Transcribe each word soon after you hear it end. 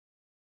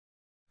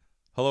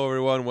Hello,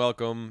 everyone.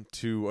 Welcome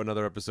to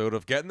another episode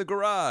of Get in the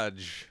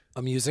Garage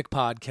A music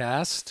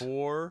podcast.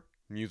 for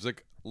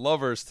music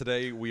lovers.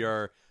 Today, we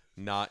are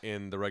not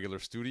in the regular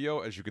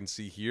studio. As you can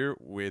see here,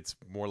 it's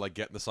more like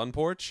Get in the Sun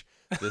Porch.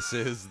 This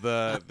is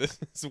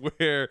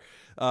where,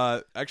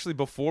 actually,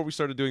 before we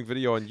started doing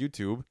video on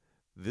YouTube,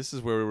 this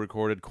is where we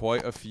recorded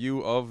quite a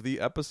few of the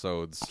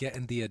episodes.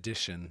 Getting the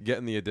edition.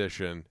 Getting the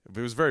edition. It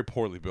was very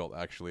poorly built,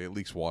 actually. It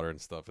leaks water and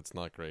stuff. It's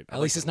not great. At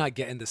least it's not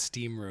getting the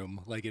steam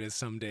room like it is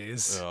some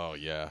days. Oh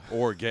yeah,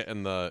 or get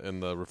in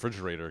the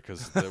refrigerator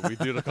because we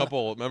did a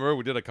couple. Remember,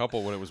 we did a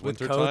couple when it was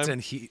With winter coats time.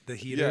 and the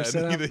heater Yeah,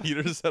 set up. the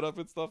heater set up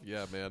and stuff.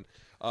 Yeah, man.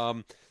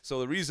 So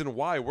the reason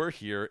why we're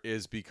here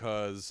is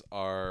because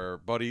our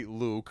buddy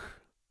Luke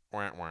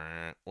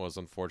was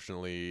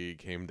unfortunately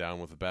came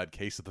down with a bad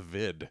case of the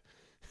vid.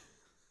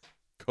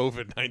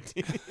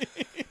 COVID-19.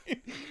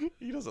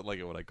 He doesn't like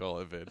it when I call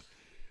it vid.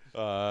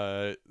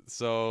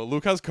 So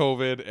Luke has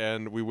COVID,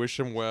 and we wish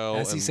him well.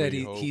 As he and said,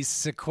 we hope- he's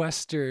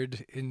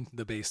sequestered in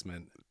the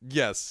basement.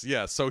 Yes.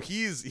 So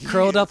he's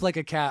Curled up like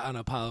a cat on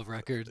a pile of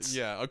records.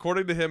 Yeah,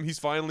 according to him, he's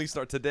finally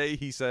today.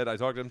 He said, I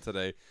talked to him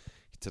today.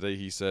 Today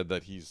he said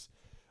that he's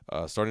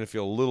starting to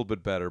feel a little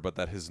bit better, but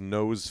that his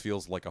nose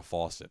feels like a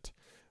faucet.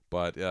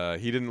 But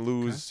he didn't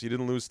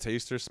lose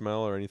taste or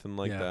smell or anything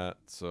like that.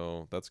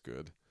 So that's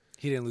good.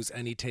 He didn't lose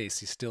any taste.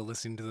 He's still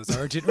listening to those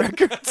Argent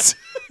records.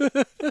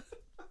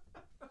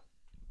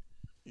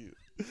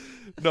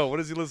 No, what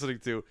is he listening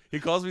to? He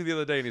calls me the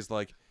other day and he's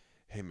like,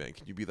 "Hey man,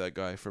 can you be that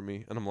guy for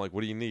me?" And I'm like,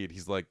 "What do you need?"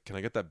 He's like, "Can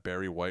I get that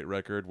Barry White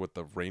record with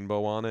the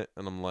rainbow on it?"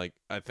 And I'm like,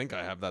 "I think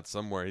I have that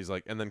somewhere." He's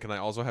like, "And then can I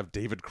also have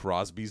David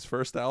Crosby's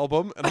first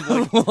album?" And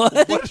I'm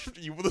like, "What?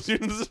 You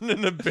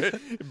listening to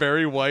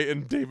Barry White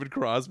and David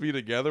Crosby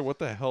together? What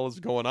the hell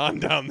is going on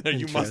down there?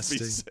 You must be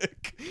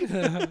sick."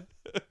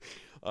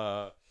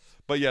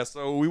 But yeah,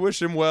 so we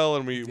wish him well,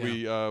 and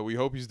we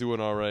hope he's doing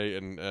all right,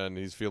 and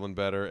he's feeling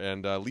better.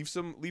 And leave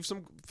some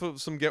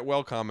get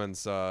well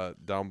comments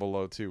down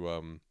below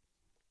too.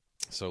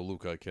 So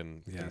Luca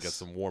can get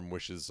some warm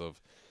wishes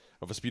of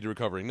a speedy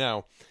recovery.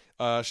 Now,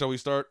 shall we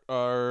start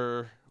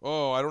our?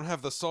 Oh, I don't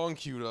have the song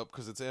queued up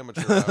because it's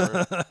amateur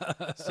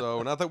hour.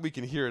 So not that we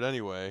can hear it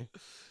anyway,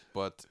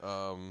 but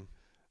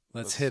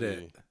Let's hit see.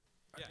 it.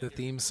 The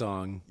theme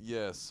song.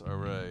 Yes, all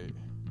right.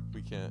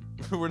 We can't.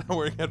 We're not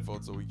wearing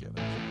headphones, so we can't.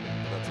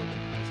 That's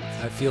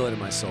okay. I feel it in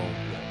my soul.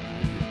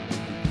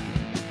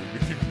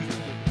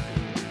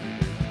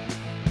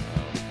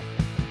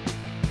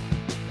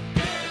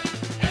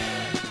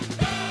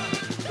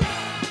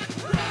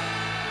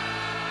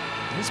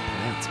 Nice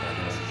plants, by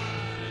the way.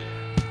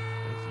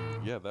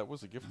 Thank you. Yeah, that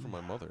was a gift from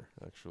my mother,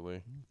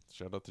 actually.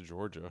 Shout out to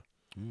Georgia.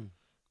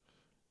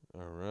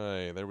 All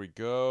right, there we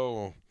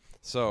go.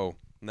 So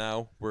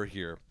now we're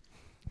here.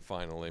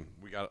 Finally,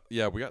 we got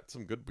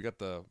some good. We got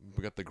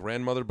the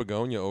grandmother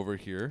begonia over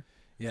here.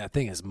 Yeah, that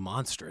thing is We got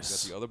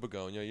monstrous. the other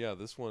begonia. Yeah,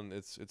 this one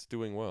it's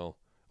doing well.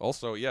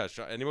 Also, yeah,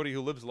 anybody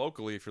who lives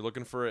locally, if you're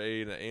looking for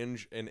an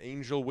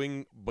angel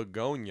wing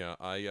begonia,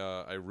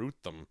 I root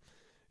them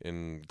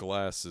in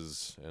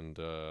glasses and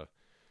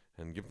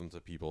give them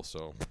to people.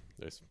 So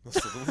there's a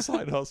little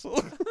side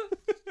hustle.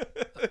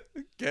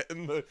 Get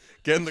in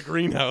the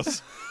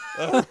greenhouse.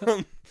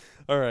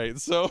 All right,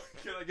 so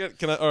can I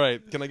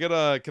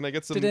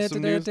get some news?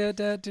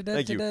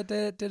 Thank you.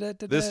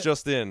 This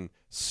just in.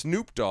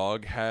 Snoop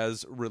Dogg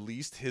has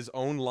released his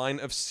own line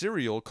of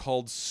cereal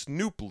called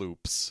Snoop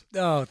Loops.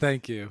 Oh,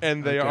 thank you.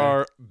 And they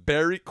are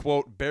berry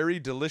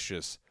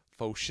delicious.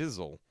 Faux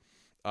shizzle.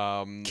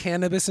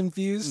 Cannabis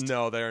infused?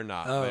 No, they are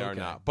not. Oh, they are okay.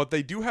 not. But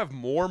they do have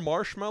more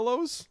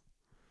marshmallows.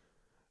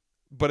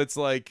 But it's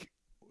like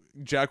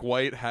Jack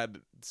White had.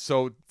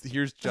 So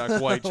here's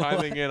Jack White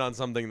chiming in on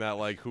something that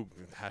like who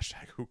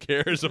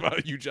cares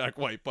about you, Jack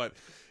White? But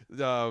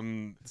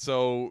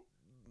so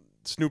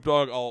Snoop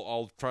Dogg,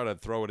 I'll try to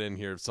throw it in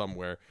here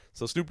somewhere.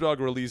 So Snoop Dogg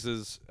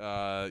releases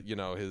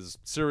his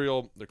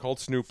cereal. They're called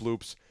Snoop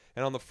Loops,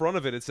 and on the front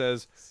of it it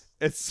says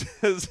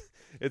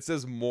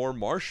more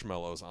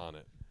marshmallows on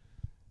it.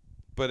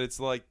 But it's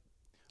like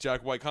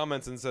Jack White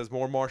comments and says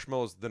more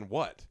marshmallows than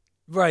what?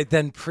 Right,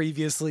 then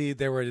previously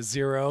there were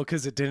 0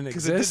 because it didn't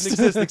exist. Because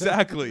it didn't exist,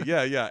 exactly.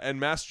 Yeah. And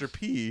Master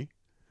P,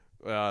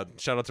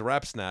 shout out to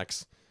Rap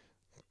Snacks.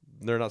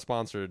 They're not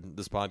sponsored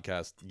this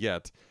podcast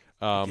yet.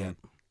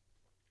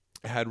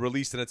 Had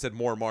released and it said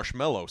more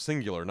marshmallow,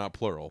 singular, not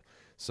plural.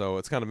 So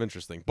it's kind of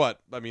interesting. But,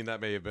 I mean,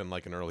 that may have been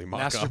like an early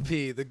mock-up. Master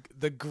P,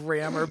 the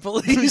grammar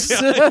police.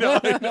 I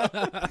know.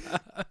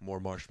 More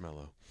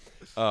marshmallow.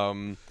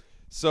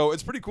 So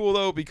it's pretty cool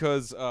though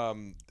because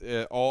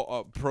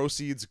all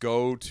proceeds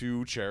go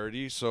to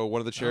charity. So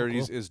one of the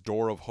charities is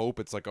Door of Hope.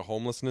 It's like a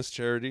homelessness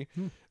charity.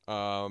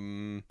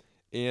 And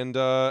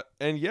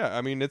yeah,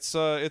 I mean it's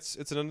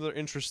another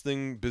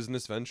interesting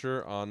business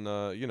venture on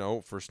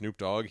for Snoop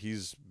Dogg.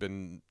 He's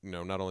been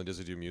not only does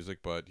he do music,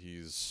 but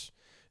he's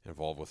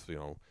involved with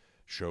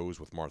shows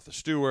with Martha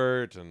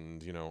Stewart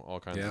and, all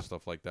kinds Yeah. of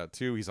stuff like that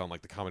too. He's on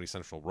like the Comedy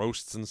Central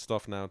roasts and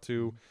stuff now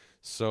too.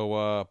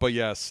 So, but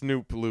yeah,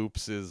 Snoop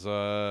Loops is,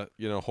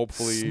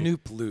 hopefully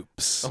Snoop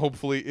Loops.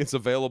 hopefully it's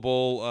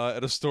available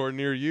at a store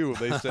near you.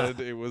 They said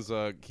it was,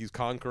 he's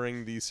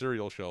conquering the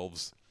cereal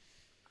shelves.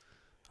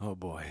 Oh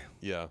boy.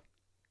 Yeah.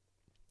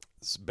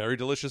 It's very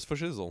delicious for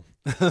shizzle.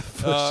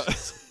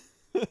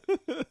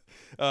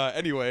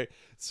 Anyway,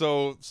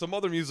 so some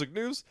other music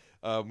news.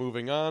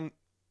 Moving on.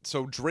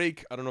 So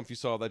Drake, I don't know if you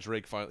saw that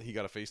Drake he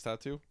got a face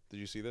tattoo. Did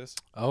you see this?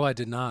 Oh, I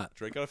did not.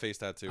 Drake got a face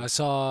tattoo. I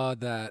saw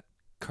that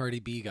Cardi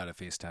B got a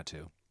face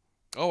tattoo.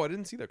 Oh, I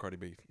didn't see that Cardi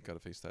B got a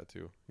face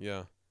tattoo.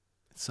 Yeah.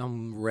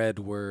 Some red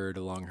word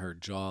along her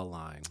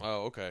jawline.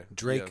 Oh, okay.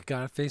 Drake Yeah.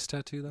 got a face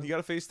tattoo though? He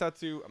got a face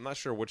tattoo. I'm not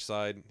sure which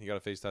side he got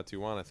a face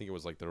tattoo on. I think it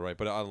was like the right,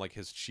 but on like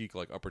his cheek,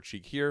 like upper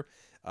cheek here.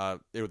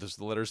 It was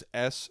the letters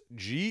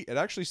SG. It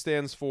actually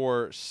stands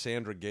for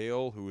Sandra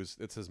Gale,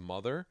 it's his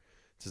mother.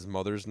 It's his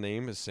mother's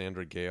name is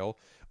Sandra Gale.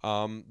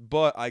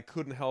 But I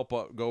couldn't help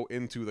but go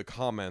into the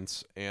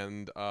comments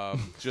and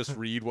just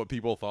read what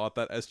people thought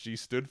that SG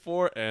stood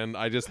for. And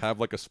I just have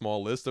like a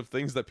small list of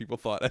things that people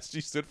thought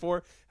SG stood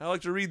for. I'd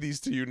like to read these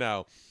to you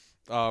now.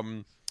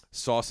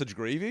 Sausage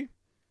gravy.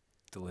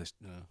 Delicious.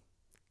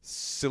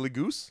 Silly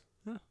goose.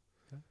 Huh,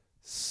 okay.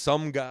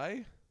 Some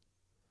guy.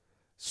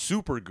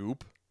 Super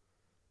goop.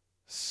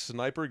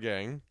 Sniper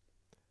gang.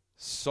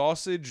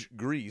 Sausage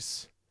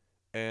grease.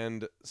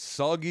 And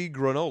soggy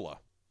granola.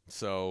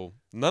 So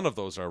none of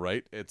those are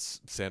right.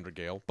 It's Sandra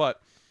Gale. But,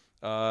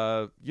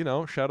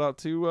 shout out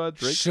to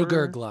Drake.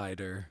 Sugar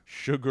glider.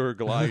 Sugar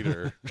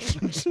glider.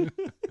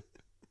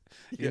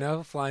 You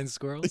know, flying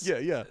squirrels?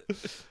 Yeah.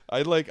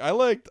 I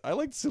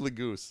liked Silly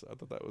Goose. I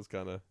thought that was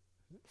kind of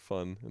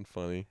fun and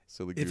funny.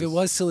 Silly Goose. If it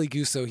was Silly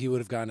Goose, though, he would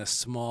have gotten a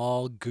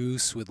small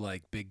goose with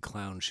like big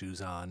clown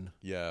shoes on.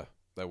 Yeah,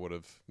 that would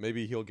have.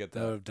 Maybe he'll get That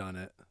would that. have done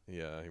it.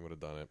 Yeah, he would have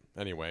done it.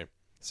 Anyway,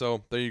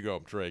 so there you go,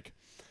 Drake.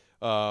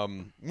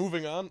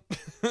 Moving on.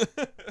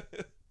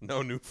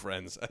 No new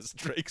friends, as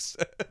Drake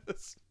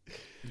says.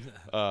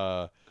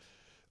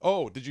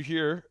 Did you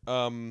hear?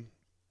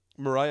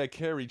 Mariah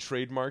Carey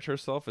trademarked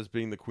herself as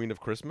being the Queen of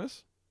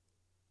Christmas.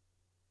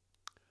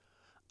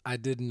 I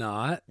did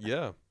not.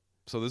 Yeah.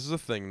 So this is a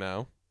thing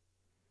now,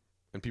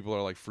 and people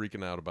are like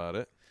freaking out about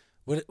it.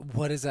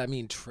 What does that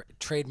mean?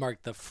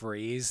 Trademark the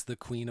phrase "the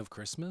Queen of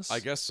Christmas"? I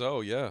guess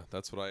so. Yeah,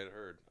 that's what I had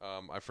heard.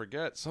 I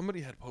forget.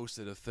 Somebody had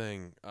posted a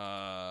thing.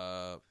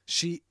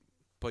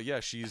 But yeah,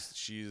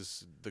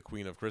 she's the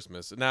Queen of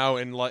Christmas now.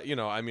 And I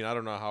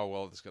don't know how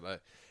well this gonna.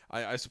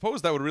 I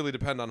suppose that would really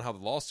depend on how the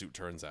lawsuit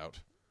turns out.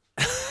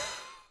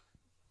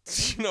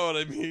 You know what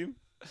I mean?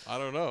 I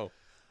don't know.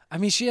 I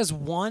mean, she has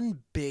one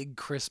big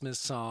Christmas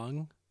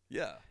song,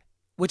 Yeah.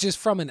 which is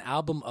from an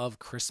album of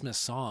Christmas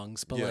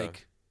songs, but Yeah.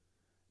 like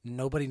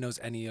nobody knows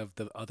any of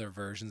the other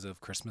versions of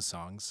Christmas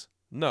songs.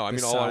 No, I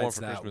mean, All I Want Besides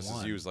for that Christmas Is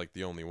one. You is like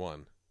the only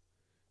one.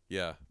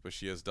 Yeah, but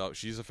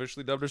she's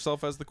officially dubbed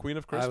herself as the Queen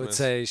of Christmas. I would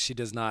say she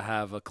does not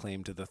have a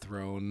claim to the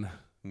throne.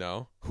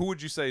 No. Who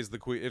would you say is the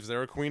queen? Is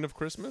there a Queen of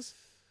Christmas?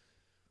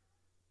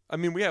 I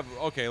mean, we have.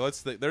 Okay,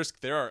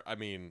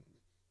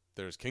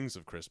 there's Kings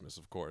of Christmas,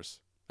 of course.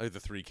 I think the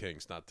three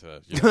kings, not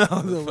to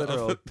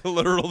The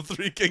literal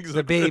three kings. The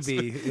of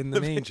baby Christmas. in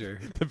the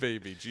manger. The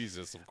baby,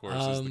 Jesus, of course,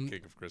 is the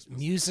King of Christmas.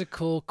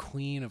 Musical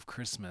Queen of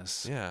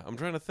Christmas. Yeah, I'm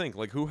trying to think.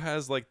 Like, who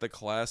has like the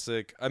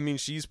classic? I mean,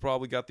 she's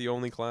probably got the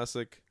only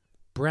classic.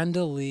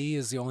 Brenda Lee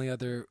is the only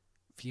other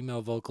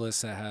female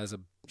vocalist that has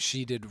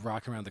she did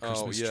Rock Around the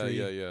Christmas Tree.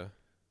 Yeah. And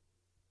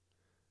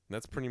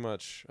that's pretty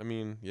much. I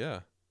mean,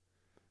 yeah.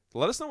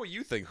 Let us know what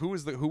you think. Who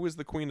is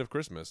the Queen of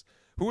Christmas?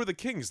 Who are the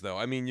kings, though?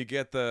 I mean, you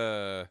get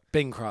the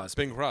Bing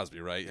Crosby. Bing Crosby,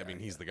 right? I mean,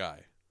 he's the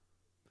guy.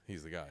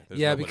 He's the guy. There's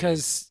Yeah, nobody-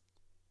 because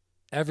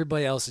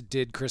everybody else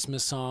did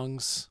Christmas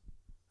songs.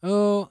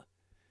 Oh,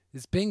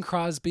 it's Bing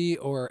Crosby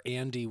or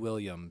Andy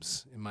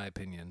Williams, in my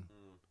opinion.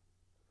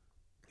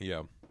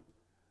 Yeah,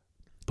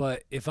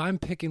 But if I'm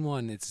picking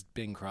one, it's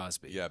Bing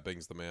Crosby. yeah.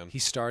 Bing's the man. He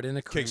starred in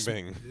a King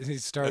Christmas. Bing, He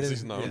starred as in,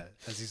 he's known. yeah,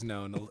 as he's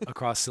known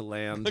across the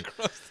land.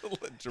 Across the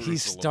Jerusalem. He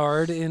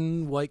starred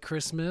in White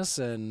Christmas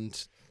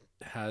and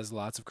has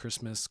lots of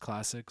Christmas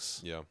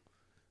classics. Yeah,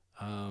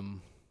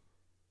 Um,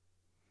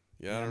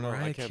 yeah. I don't know. I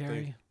Mariah can't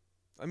Carey. think.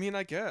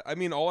 I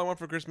mean, All I Want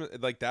for Christmas,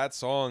 like that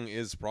song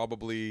is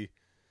probably.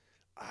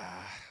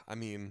 I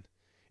mean,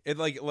 it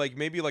like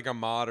maybe like a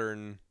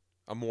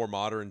more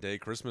modern day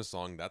Christmas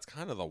song. That's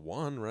kind of the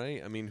one,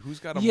 right? I mean, who's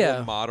got a Yeah.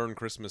 more modern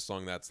Christmas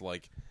song that's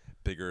like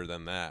bigger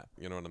than that?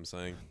 You know what I'm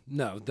saying?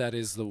 No, that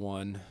is the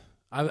one.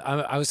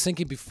 I was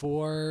thinking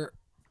before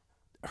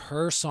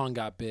her song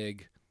got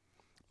big,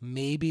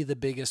 maybe the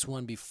biggest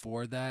one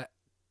before that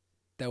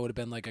would have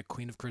been like a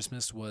Queen of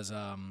Christmas was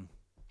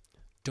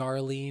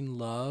Darlene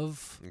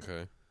Love.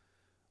 Okay.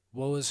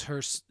 What was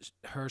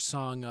her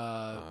song?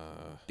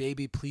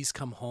 Baby, Please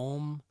Come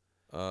Home.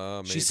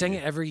 Maybe. She sang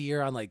it every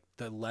year on like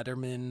the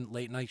Letterman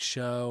late night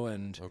show,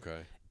 and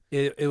Okay.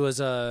 it was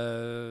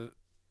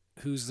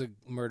who's the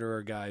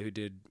murderer guy who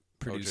did O.J.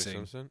 producing?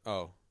 Simpson.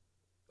 Oh.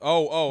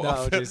 No,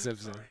 I O.J.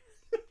 Simpson.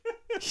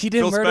 He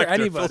didn't Phil murder Spector,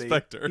 Phil anybody.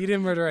 Spector. He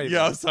didn't murder anybody.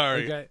 Yeah, I'm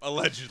sorry. Okay.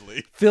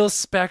 Allegedly. Phil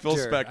Spector. Phil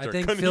Spector. I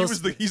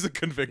think He's a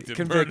convicted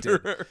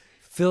Convicted. murderer.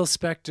 Phil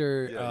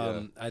Spector,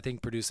 Yeah. I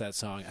think, produced that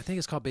song. I think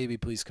it's called "Baby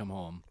Please Come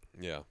Home,"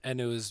 Yeah. and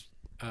it was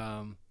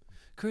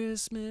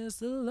Christmas,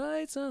 the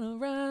lights on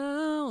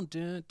around,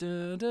 dun,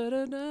 dun, dun,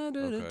 dun, dun,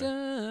 dun, Okay.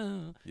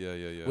 dun,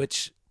 Yeah.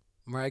 which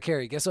Mariah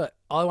Carey. Guess what?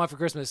 All I Want for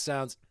Christmas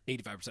sounds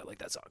 85% like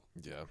that song,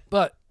 Yeah.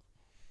 but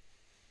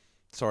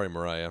Sorry,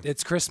 Mariah.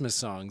 it's Christmas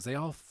songs. They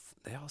all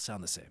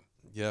sound the same.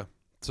 Yeah.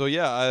 So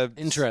yeah,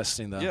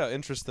 Interesting though. Yeah,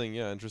 interesting.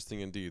 Yeah, interesting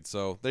indeed.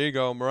 So there you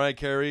go. Mariah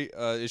Carey.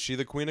 Is she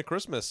the queen of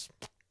Christmas?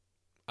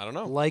 I don't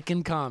know. Like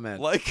and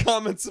comment. Like,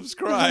 comment,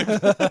 subscribe.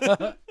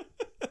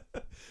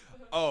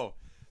 Oh,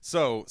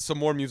 so some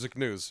more music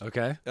news.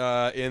 Okay.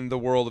 In the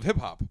world of hip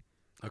hop,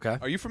 Okay.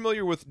 are you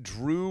familiar with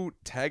Drew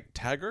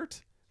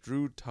Taggart?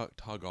 Drew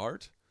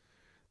Taggart?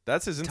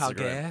 That's his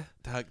Instagram.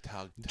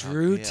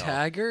 Drew Taggart.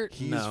 Taggart?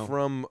 He's No.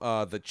 from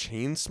the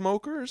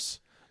Chainsmokers.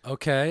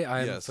 Okay,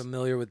 I'm Yes.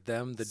 familiar with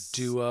them, the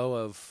duo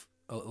of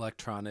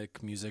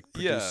electronic music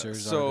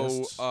producers,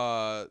 so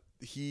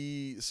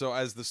artists. So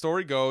as the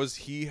story goes,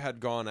 he had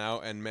gone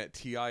out and met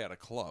T.I. at a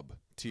club.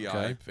 T.I.,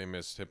 Okay.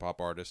 famous hip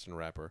hop artist and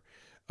rapper,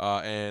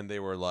 and they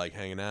were like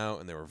hanging out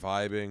and they were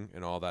vibing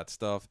and all that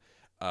stuff.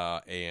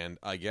 And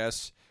I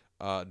guess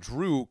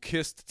Drew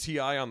kissed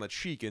T.I. on the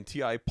cheek and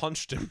T.I.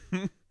 punched him,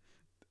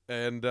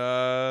 and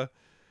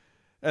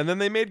then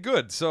they made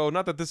good. So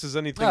not that this is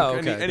anything Oh,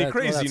 okay. any Well,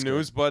 crazy that's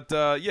news, but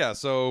yeah.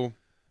 So.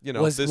 You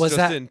know, Was this that-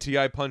 just in,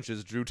 T.I.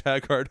 punches Drew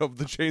Taggart of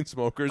the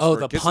Chainsmokers. Oh, for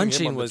the kissing him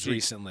punching on the was cheek.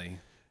 recently.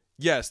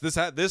 Yes, this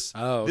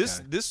Oh, okay.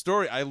 this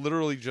story. I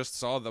literally just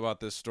saw about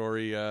this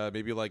story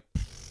maybe like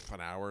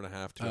an hour and a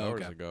half, 2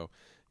 hours okay. ago.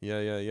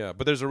 Yeah.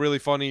 But there's a really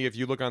funny. If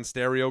you look on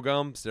Stereo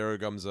Gum's an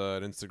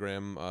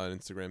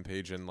Instagram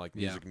page and like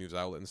music news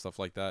outlet and stuff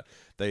like that.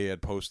 They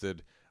had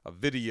posted a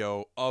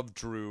video of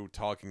Drew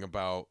talking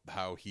about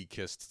how he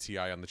kissed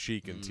T.I. on the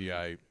cheek and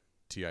T.I.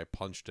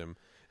 punched him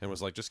and was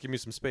like, "Just give me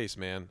some space,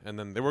 man." And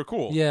then they were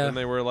cool. Yeah. And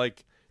they were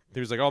like. He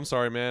was like, "Oh, I'm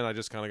sorry, man. I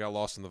just kind of got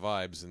lost in the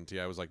vibes." And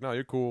T.I. was like, "No,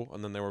 you're cool."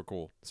 And then they were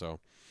cool. So,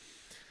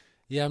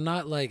 Yeah, I'm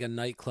not like a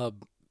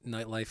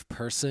nightlife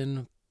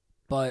person,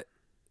 but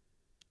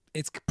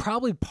it's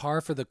probably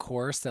par for the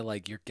course that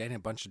like you're getting a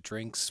bunch of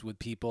drinks with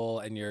people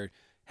and you're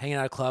hanging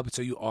out at a club,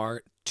 so you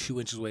are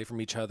 2 inches away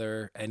from each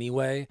other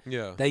anyway.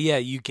 yeah. That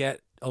you get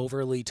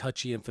overly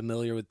touchy and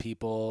familiar with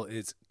people.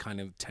 It's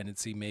kind of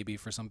tendency maybe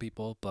for some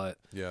people, but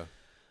Yeah.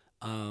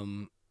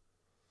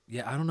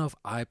 yeah, I don't know if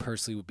I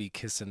personally would be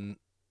kissing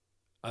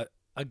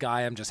a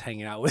guy I'm just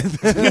hanging out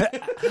with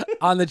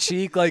on the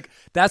cheek. Like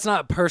that's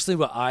not personally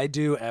what I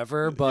do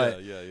ever,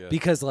 but yeah.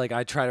 because like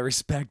I try to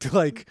respect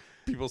like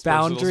People's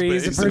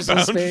boundaries and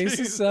personal space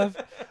and stuff.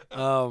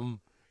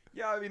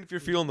 Yeah, I mean, if you're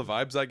feeling the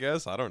vibes, I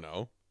guess. I don't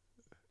know.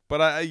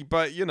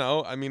 But you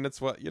know, I mean, it's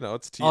what, you know,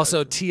 it's T.I.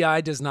 Also,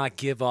 T.I. does not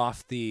give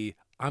off the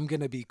 "I'm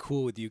gonna be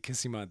cool with you,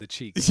 kissing me on the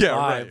cheek"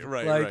 Yeah, vibe.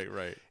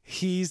 right.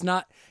 He's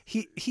not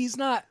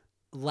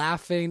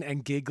laughing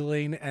and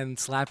giggling and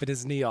slapping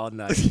his knee all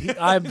night.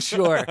 I'm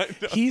sure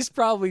he's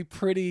probably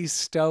pretty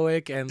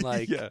stoic and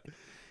like Yeah.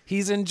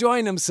 he's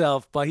enjoying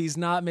himself, but he's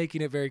not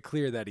making it very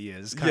clear that he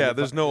is. Kind Yeah, of-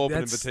 there's no open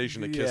that's-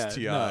 invitation to kiss yeah,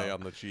 T.I. no.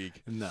 on the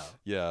cheek. No.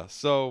 Yeah.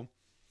 So,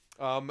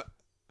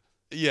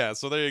 yeah,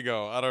 so there you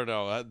go. I don't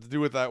know. Do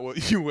with that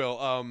what you will.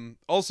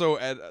 Also,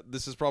 Ed,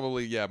 this is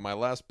probably, my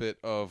last bit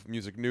of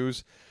music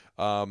news.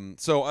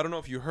 So I don't know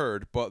if you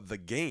heard, but The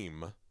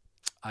Game,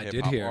 I did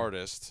hip-hop hear.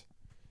 artist,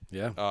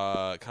 Yeah.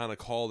 kind of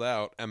called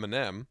out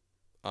Eminem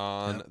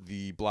on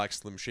the Black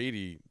Slim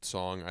Shady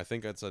song. I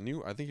think it's I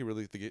think he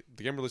released, The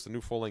Game released a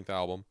new full-length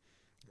album.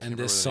 And Can't this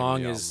remember the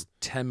song name of the is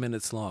 10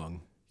 minutes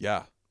long.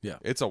 Yeah. Yeah.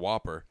 It's a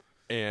whopper.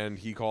 And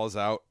he calls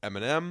out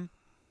Eminem.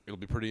 It'll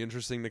be pretty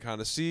interesting to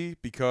kind of see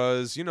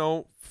because, you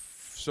know,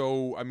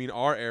 so, I mean,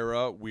 our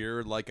era,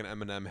 we're like an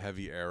Eminem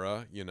heavy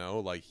era, you know,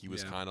 like he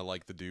was kind of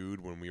like the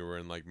dude when we were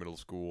in like middle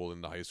school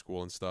and high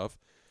school and stuff.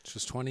 It's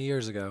just 20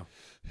 years ago.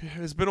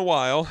 It's been a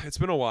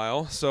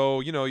while. So,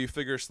 you know, you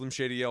figure Slim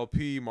Shady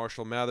LP,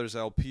 Marshall Mathers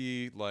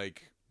LP,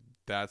 like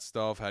that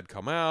stuff had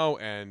come out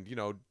and, you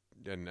know,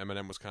 and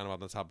Eminem was kind of on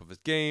the top of his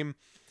game.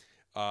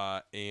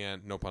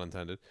 And no pun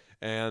intended.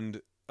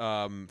 And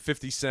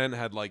 50 Cent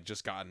had like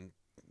just gotten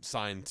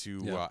signed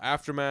to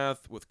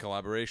Aftermath with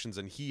collaborations,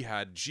 and he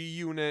had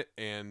G-Unit,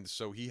 and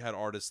so he had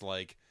artists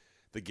like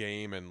The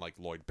Game and like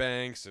Lloyd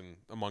Banks and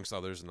amongst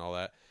others and all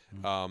that.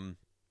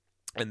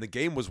 And The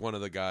Game was one of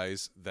the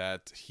guys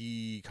that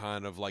he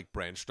kind of like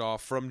branched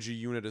off from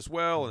G-Unit as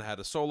well and had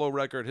a solo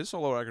record. His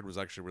solo record was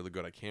actually really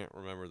good. I can't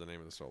remember the name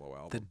of the solo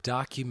album. The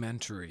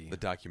documentary. The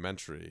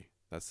documentary.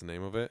 That's the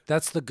name of it.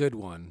 That's the good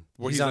one.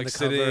 Where he's he's, on like, the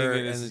sitting cover,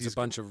 and and he's it's a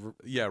bunch of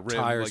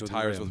tires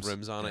tires with with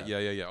rims on it. Yeah.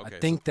 Yeah. Okay. I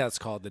think that's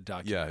called the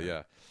documentary.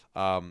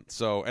 Yeah.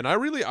 So, and I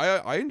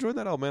enjoyed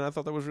that album, man. I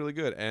thought that was really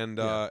good, and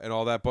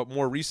all that. But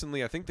more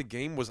recently, I think The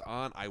Game was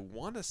on. I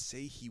want to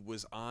say he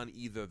was on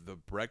either The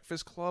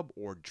Breakfast Club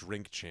or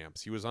Drink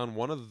Champs. He was on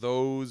one of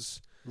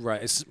those.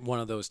 Right, it's one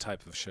of those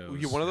type of shows.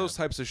 Yeah, one of those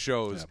types of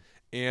shows.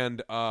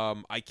 And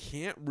I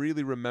can't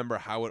really remember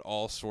how it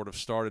all sort of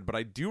started, but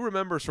I do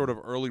remember sort of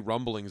early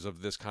rumblings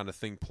of this kind of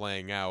thing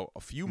playing out a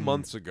few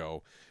months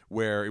ago,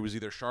 where it was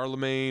either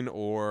Charlemagne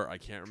or I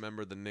can't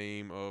remember the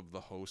name of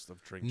the host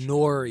of Drink Champs.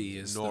 Nori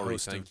is the Nori,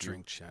 host of thank you.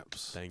 Drink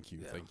Champs. Thank you,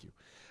 Yeah. thank you.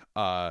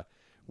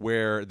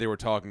 Where they were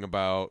talking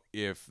about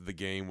if the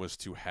game was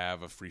to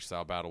have a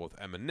freestyle battle with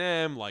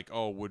Eminem, like,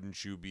 oh,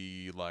 wouldn't you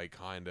be like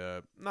kind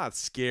of not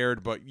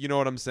scared, but you know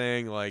what I'm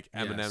saying? Like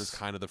Eminem's Yes.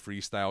 kind of the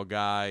freestyle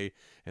guy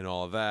and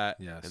all of that.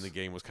 Yes. And the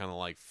game was kind of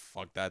like,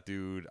 fuck that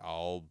dude.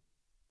 I'll,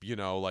 you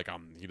know, like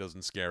he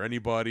doesn't scare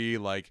anybody.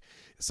 Like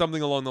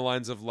something along the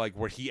lines of like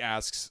where he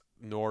asks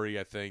Nori,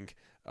 I think,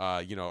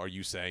 you know, are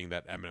you saying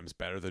that Eminem's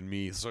better than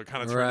me? So it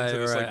kind of turns into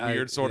this like Right.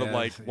 weird sort of Yeah,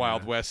 like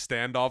Wild yeah. West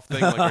standoff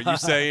thing. Like, are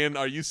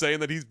you saying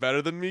that he's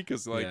better than me?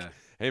 Because like, Yeah.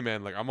 hey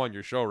man, like I'm on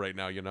your show right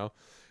now, you know.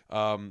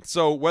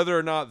 So whether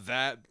or not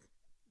that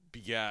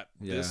begat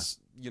this,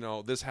 you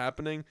know, this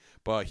happening,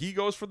 but he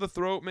goes for the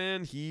throat,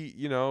 man. He,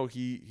 you know,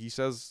 he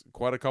says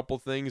quite a couple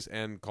things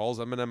and calls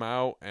Eminem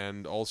out,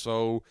 and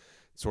also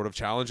sort of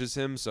challenges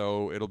him.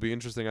 So it'll be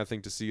interesting, I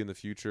think, to see in the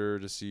future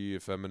to see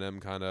if Eminem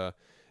kind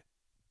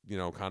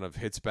of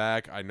hits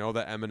back. I know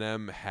that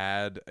Eminem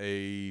had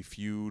a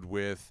feud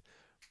with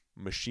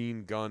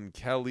Machine Gun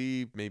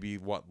Kelly, maybe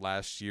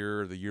last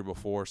year or the year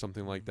before,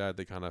 something like that.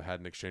 They kind of had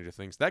an exchange of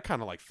things. That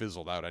kind of like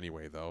fizzled out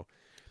anyway, though.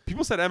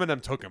 People said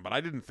Eminem took him, but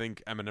I didn't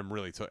think Eminem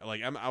really took.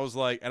 Like I was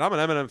like, and I'm an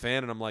Eminem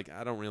fan, and I'm like,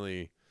 I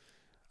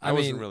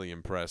wasn't really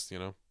impressed, you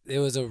know. It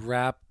was a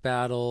rap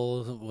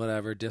battle,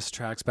 whatever, diss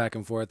tracks back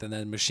and forth, and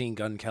then Machine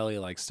Gun Kelly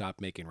like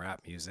stopped making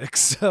rap music.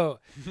 So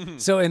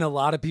in a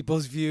lot of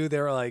people's view, they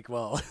were like,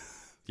 well,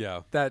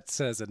 Yeah. that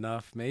says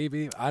enough,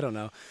 maybe. I don't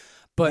know.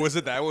 But Was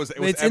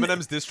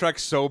Eminem's diss track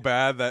so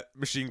bad that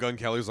Machine Gun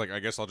Kelly was like, I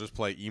guess I'll just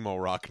play emo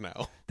rock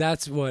now.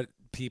 that's what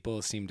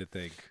people seem to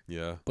think.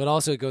 Yeah. But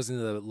also it goes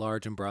into the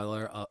large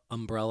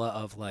umbrella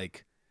of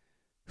like,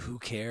 who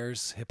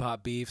cares? Hip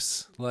hop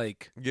beefs,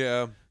 like,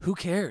 Yeah. who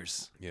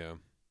cares? Yeah.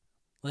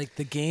 Like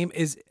the game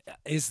is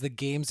the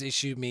game's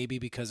issue maybe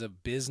because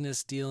of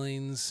business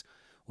dealings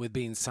with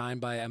being signed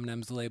by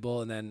Eminem's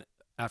label, and then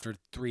after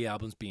 3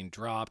 albums being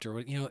dropped, or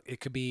you know, it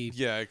could be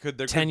Yeah. It could.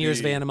 There 10 could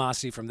years be, of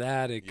animosity from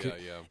that. It Yeah.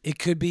 could Yeah. it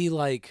could be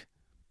like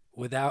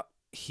without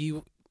he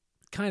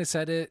kind of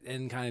said it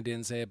and kind of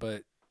didn't say it,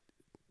 but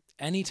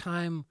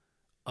anytime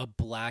a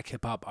black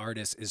hip hop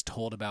artist is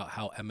told about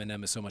how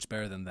Eminem is so much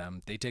better than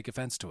them, they take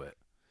offense to it.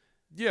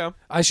 Yeah.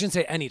 I shouldn't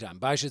say anytime,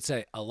 but I should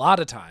say a lot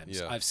of times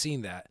Yeah. I've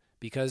seen that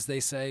because they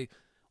say,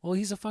 well,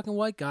 he's a fucking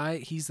white guy.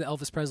 He's the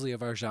Elvis Presley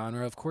of our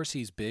genre. Of course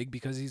he's big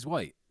because he's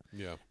white.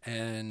 Yeah.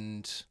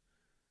 And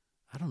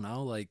I don't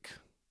know, like,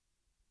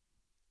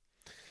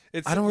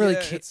 It's. I don't really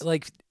yeah, care. it's-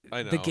 Like,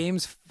 I know. the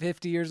game's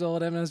 50 years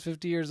old. Eminem's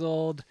 50 years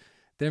old.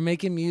 They're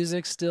making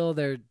music still.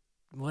 They're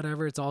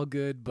whatever. It's all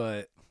good,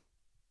 but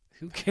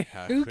who cares?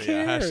 Who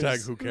cares? Yeah,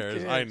 hashtag who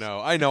cares. I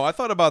know. I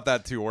thought about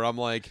that too, where I'm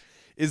like,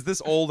 is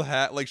this old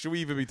hat? Like, should we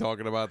even be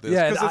talking about this?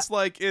 Yeah, Because and it's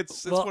like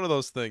it's well, one of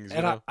those things. You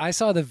And know? I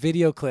saw the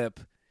video clip,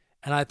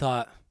 and I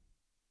thought,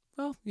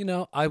 well, you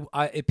know, I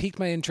it piqued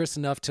my interest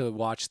enough to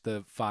watch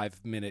the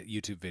 5-minute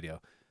YouTube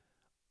video.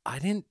 I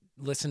didn't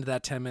listen to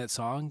that 10-minute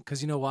song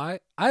because you know why?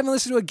 I haven't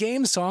listened to a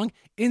game song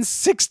in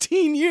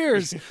 16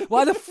 years.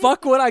 Why the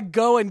fuck would I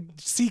go and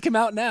seek him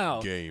out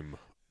now? Game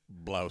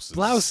blouses.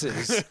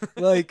 Blouses.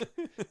 Like,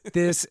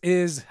 this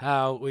is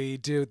how we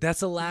do.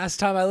 That's the last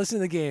time I listened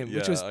to the game, Yeah,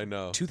 which was I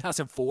know.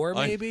 2004,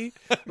 I- maybe.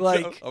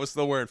 Like, I was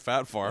still wearing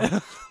Fat Farm.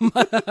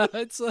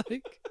 it's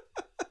like.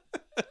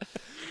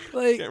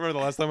 Can't remember the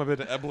last time I've been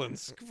to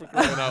Eblin's, for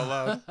crying out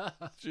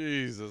loud.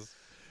 Jesus.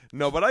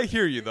 No, but I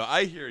hear you though.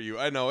 I hear you.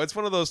 I know it's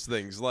one of those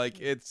things.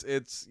 Like it's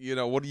you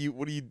know what do you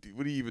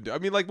even do? I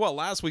mean, like what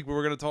last week we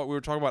were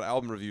talking about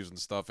album reviews and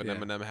stuff, and Yeah.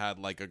 Eminem had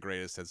like a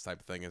greatest hits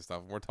type thing and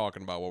stuff. And we're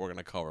talking about what we're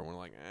gonna cover. And we're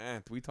like,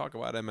 do we talk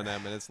about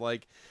Eminem? And it's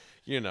like,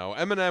 you know,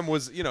 Eminem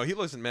was, you know, he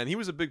was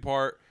a big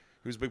part.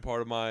 He was a big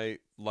part of my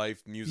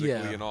life musically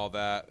Yeah. and all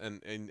that,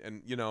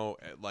 and you know,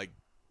 like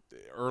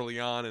early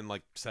on in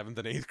like 7th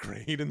and 8th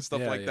grade and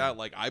stuff Yeah, like yeah. that.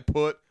 Like I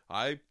put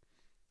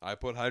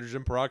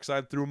hydrogen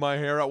peroxide through my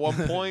hair at one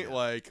point.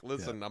 Like,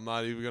 listen, I'm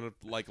not even gonna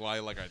like lie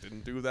like I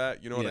didn't do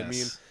that. You know what I mean?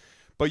 Yes.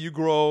 But you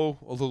grow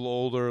a little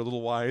older, a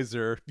little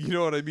wiser. You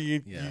know what I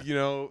mean? Yeah. You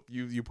know,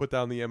 you put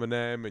down the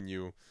Eminem and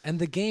you. And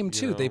the game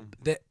too. know.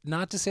 They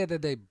not to say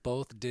that they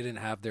both didn't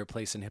have their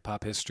place in hip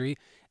hop history,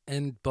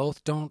 and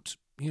both don't,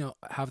 you know,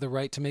 have the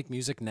right to make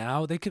music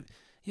now. They could.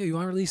 Yeah, you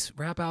want to release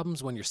rap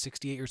albums when you're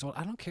 68 years old?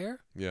 I don't care.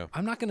 Yeah.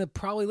 I'm not gonna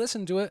probably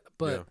listen to it,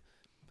 but Yeah.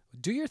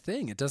 do your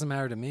thing. It doesn't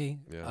matter to me.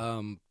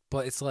 Yeah.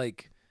 But it's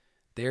like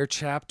their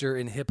chapter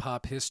in hip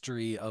hop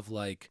history of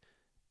like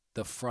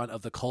the front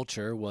of the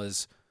culture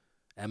was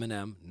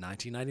Eminem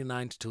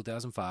 1999 to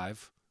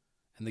 2005,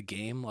 and the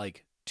game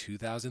like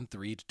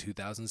 2003 to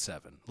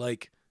 2007.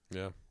 Like,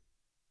 Yeah.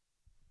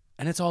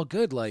 and it's all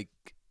good. Like,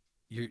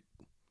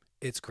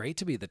 it's great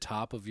to be the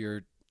top of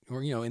your,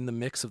 or you know, in the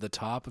mix of the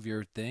top of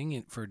your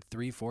thing for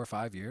 3, 4,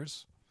 5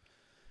 years.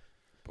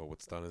 But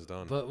what's done is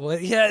done. But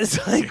what? Yeah, it's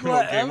like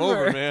whatever. Game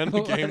over, man.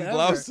 Game Whatever.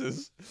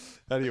 blouses.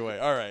 Anyway,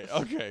 all right.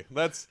 Okay,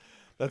 that's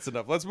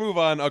enough. Let's move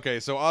on. Okay,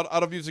 so out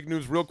of music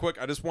news, real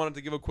quick, I just wanted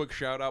to give a quick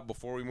shout out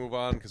before we move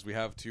on because we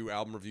have 2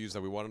 album reviews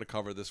that we wanted to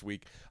cover this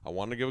week. I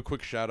wanted to give a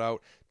quick shout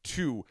out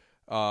to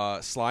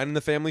Sly and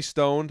the Family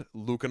Stoned.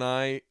 Luke and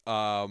I,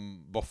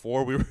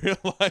 before we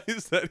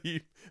realized that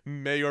he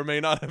may or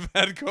may not have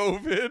had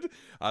COVID.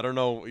 I don't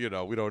know.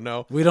 We don't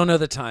know. We don't know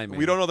the timing.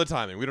 We don't know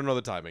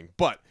the timing.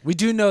 But we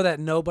do know that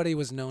nobody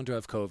was known to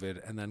have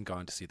COVID and then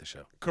gone to see the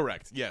show.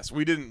 correct. Yes,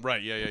 we didn't.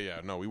 Right. Yeah.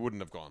 No, we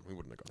wouldn't have gone.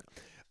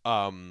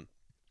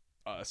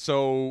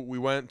 So we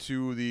went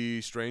to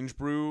the Strange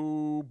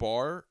Brew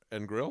Bar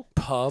and Grill.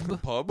 Pub.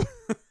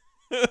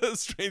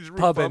 Strange Brew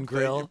Pub Pub and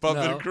Grill. Pub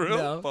No, and Grill.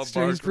 no. Pub,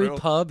 Strange bar, Brew grill.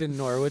 Pub in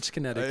Norwich,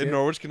 Connecticut. In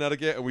Norwich,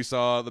 Connecticut, and we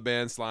saw the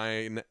band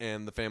Sly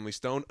and the Family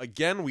Stone.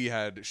 Again, we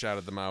had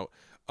shouted them out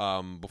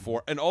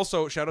before. And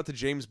also, shout out to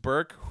James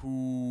Burke,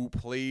 who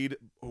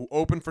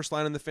opened for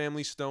Sly and the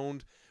Family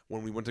Stoned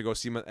when we went to go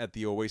see him at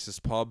the Oasis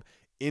Pub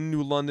in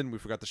New London. We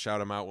forgot to shout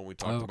him out when we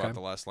talked about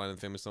the last Sly and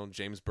the Family Stone.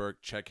 James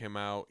Burke, check him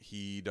out.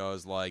 He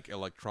does like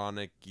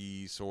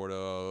electronic-y, sort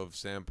of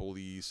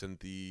sample-y,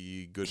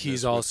 synthy goodness.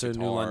 He's also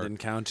New London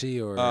County,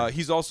 or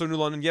he's also New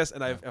London, yes.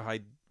 And if I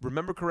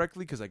remember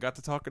correctly, because I got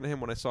to talking to him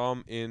when I saw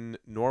him in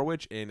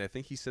Norwich, and I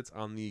think he sits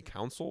on the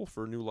council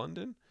for New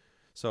London.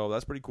 So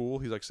that's pretty cool.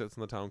 He sits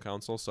on the town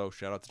council. So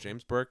shout out to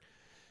James Burke.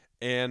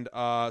 And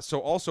so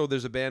also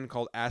there's a band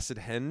called Acid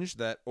Henge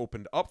that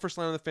opened up for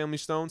Sly and the Family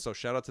Stone. So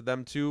shout out to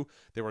them too.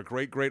 They were a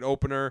great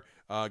opener.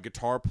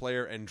 Guitar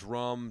player and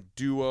drum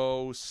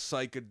duo,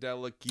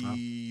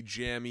 psychedelic-y,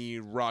 jammy,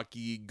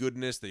 rocky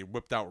goodness. They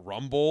whipped out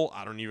Rumble.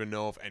 I don't even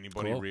know if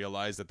anybody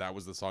realized that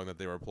was the song that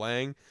they were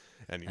playing.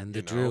 And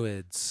the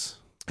Druids.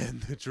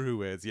 And the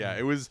Druids, yeah,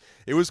 it was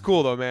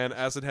cool though, man.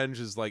 Acid Henge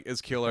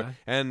is killer,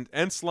 Okay.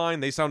 and Slime,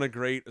 they sounded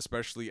great,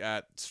 especially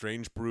at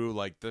Strange Brew.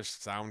 Like the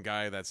sound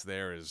guy that's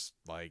there is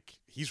like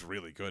he's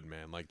really good,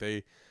 man. Like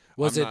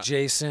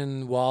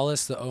Jason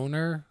Wallace, the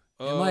owner?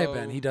 It might have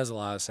been. He does a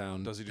lot of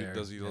sound. Does he do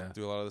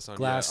a lot of the sound?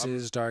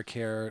 Glasses, dark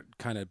hair,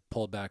 kind of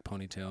pulled back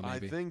ponytail.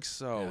 Maybe. I think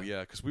so.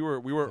 Yeah, because we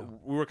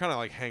were kind of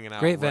like hanging out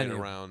Great right venue.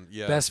 around.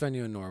 Yeah, Best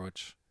venue in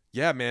Norwich.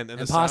 Yeah, man, and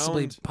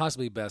the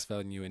possibly best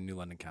venue in New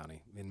London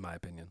County, in my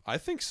opinion. I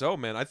think so,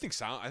 man. I think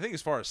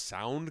as far as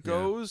sound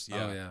goes,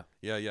 yeah,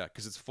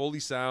 because it's fully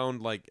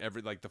sound, like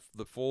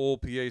the full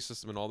PA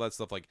system and all that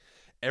stuff. Like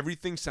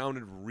everything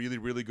sounded really,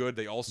 really good.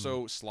 They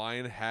also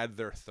Slime had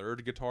their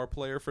 3rd guitar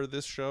player for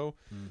this show,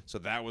 so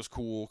that was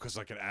cool because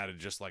like it added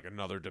just like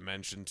another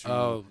dimension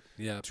to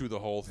the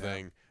whole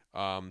thing.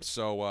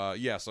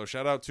 So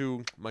shout out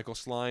to Michael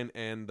Slime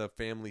and the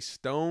Family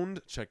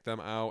Stoned. Check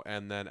them out,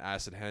 and then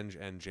Acid Henge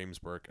and James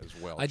Burke as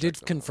well. I did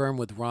confirm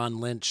with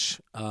Ron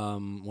Lynch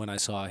when I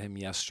saw him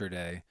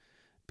yesterday,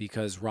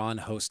 because Ron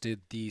hosted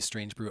the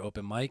Strange Brew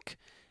open mic,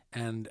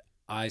 and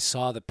I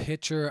saw the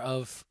picture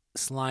of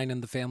Slime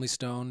and the Family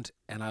Stoned,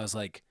 and I was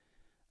like,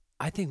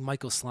 I think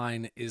Michael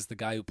Slime is the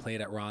guy who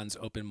played at Ron's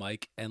open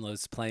mic and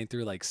was playing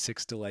through like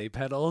 6 delay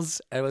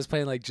pedals and was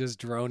playing like just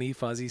droney,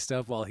 fuzzy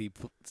stuff while he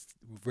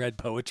read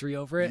poetry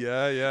over it.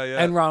 Yeah.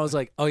 And Ron was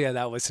like, "Oh yeah,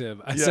 that was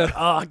him." I said,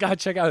 "Oh, I gotta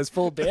check out his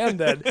full band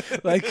then."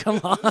 Like, come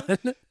on,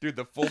 dude,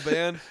 the full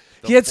band.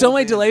 He had so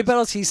many delay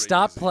pedals. He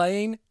stopped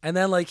playing, and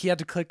then like he had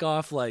to click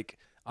off like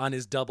on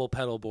his double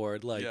pedal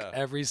board, like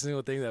every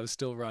single thing that was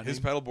still running. His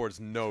pedal board's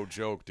no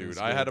joke, dude.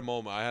 I had a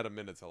moment. I had a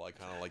minute to like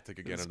kind of like take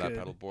a gander at that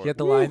pedal board. He had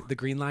the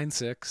green line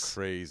 6.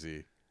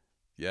 Crazy.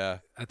 Yeah.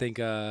 I think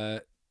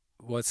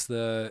what's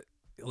the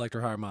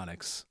Electro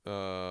Harmonics?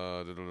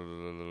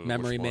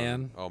 Memory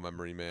Man. Oh,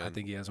 Memory Man. I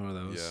think he has one of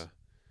those. Yeah.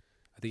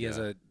 I think he has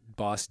a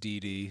Boss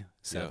DD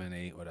 7,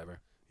 8,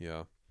 whatever.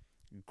 Yeah.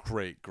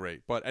 Great.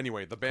 But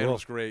anyway, the band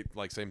was great.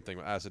 Like same thing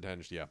with Acid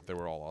Henge. Yeah, they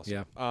were all awesome.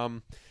 Yeah.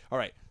 All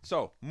right.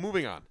 So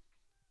moving on.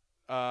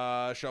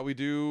 Shall we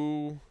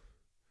do?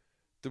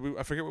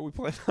 I forget what we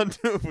planned on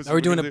doing. Are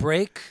we doing a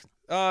break?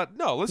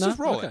 No. Let's just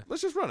roll it.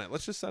 Let's just run it.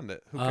 Let's just send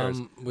it. Who cares?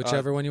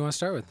 Whichever one you want to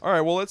start with. All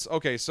right. Well,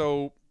 okay.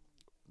 So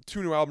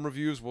 2 new album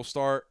reviews. We'll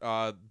start.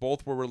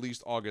 Both were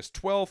released August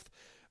 12th.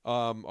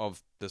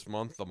 Of this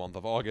month, the month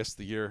of August,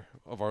 the year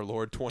of our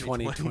Lord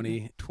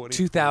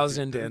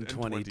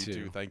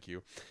 2022. Thank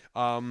you.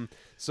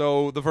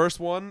 So the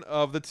first one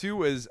of the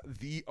 2 is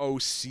The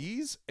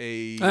OCs.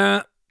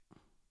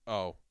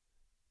 OCs.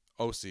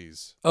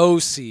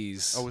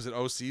 OCs. Oh, is it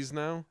OCs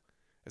now?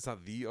 It's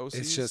not The OCs?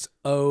 It's just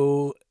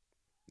O,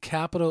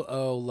 capital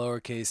O,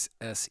 lowercase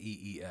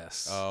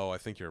SEES. Oh, I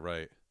think you're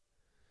right.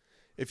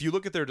 If you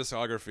look at their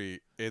discography,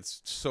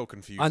 it's so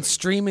confusing. On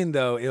streaming,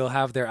 though, it'll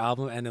have their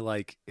album, and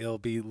it'll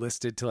be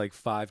listed to like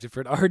 5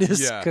 different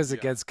artists because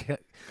it gets.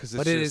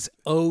 But it is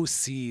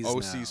OCs.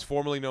 OCs, now.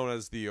 Formerly known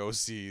as the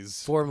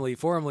OCs.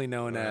 Formerly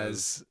known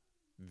as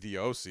the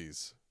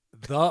OCs.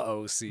 The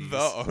OCs. The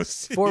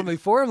OCs.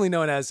 Formerly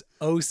known as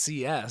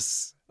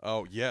OCS.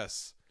 Oh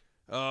yes.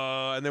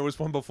 And there was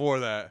one before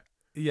that.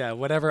 Yeah,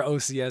 whatever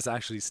OCS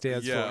actually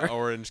stands for. Yeah,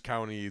 Orange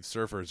County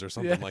Surfers or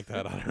something like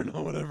that. I don't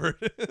know, whatever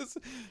it is.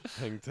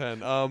 Hang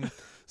 10.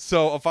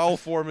 So A Foul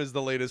Form is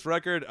the latest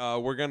record.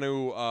 We're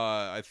gonna,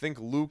 I think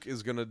Luke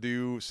is gonna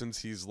do, since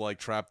he's like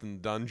trapped in the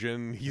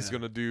dungeon, he's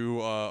gonna do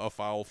A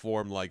Foul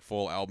Form like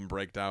full album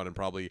breakdown and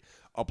probably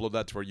upload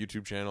that to our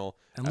YouTube channel.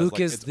 And as, Luke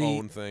like, is its the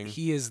own thing.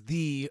 he is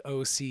the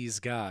OC's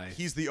guy.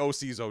 He's the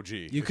OC's OG.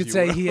 You could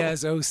say he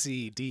has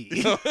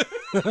OCD.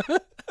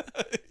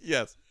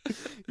 Yes.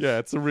 Yeah,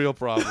 it's a real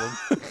problem.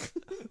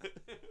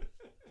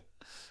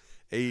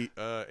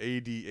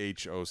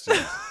 ADHOC.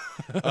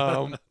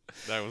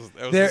 That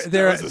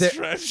was a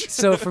stretch.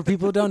 So for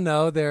people who don't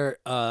know, they're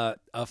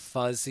a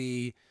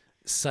fuzzy,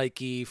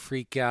 psyche,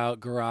 freak out,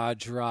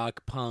 garage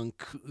rock,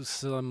 punk,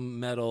 some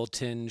metal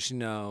tinge,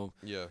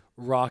 Yeah.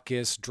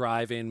 raucous,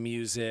 drive-in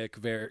music,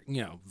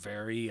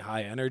 very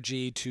high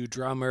energy, 2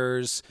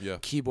 drummers, Yeah.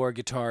 keyboard,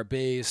 guitar,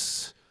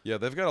 bass. Yeah,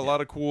 they've got a lot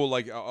of cool,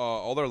 like,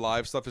 all their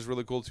live stuff is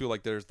really cool, too.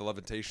 Like, there's the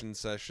Levitation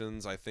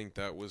sessions. I think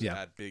that was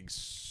at Big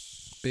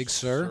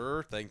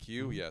Sur. Thank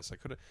you. Mm-hmm. Yes,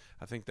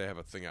 I think they have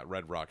a thing at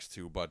Red Rocks,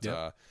 too. But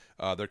their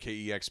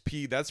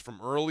KEXP, that's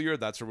from earlier.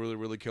 That's a really,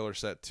 really killer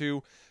set,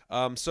 too.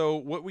 So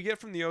what we get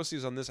from the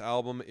OCs on this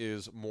album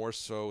is more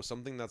so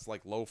something that's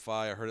like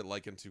lo-fi. I heard it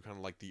likened to kind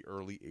of like the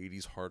early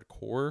 80s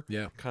hardcore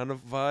kind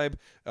of vibe.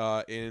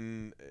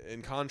 In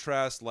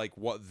contrast, like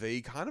what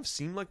they kind of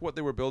seemed like what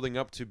they were building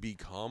up to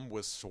become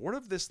was sort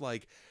of this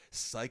like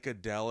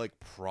psychedelic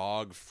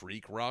prog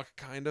freak rock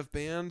kind of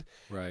band.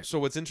 Right. So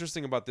what's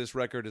interesting about this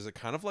record is it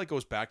kind of like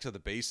goes back to the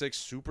basics,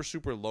 super,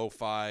 super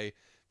lo-fi,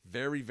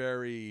 very,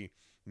 very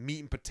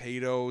meat and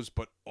potatoes,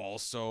 but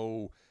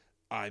also,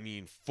 I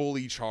mean,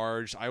 fully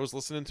charged. I was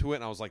listening to it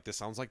and I was like, this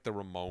sounds like the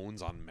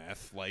Ramones on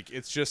meth. Like,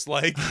 it's just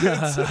like,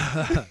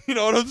 you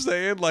know what I'm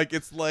saying? Like,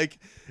 it's like,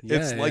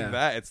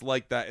 that. It's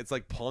like that. It's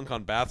like punk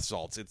on bath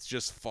salts. It's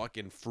just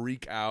fucking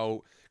freak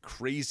out,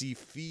 crazy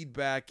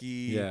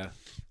feedbacky. Yeah.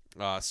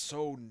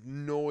 So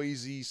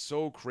noisy,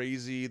 so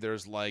crazy.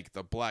 There's like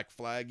the Black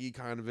Flaggy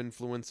kind of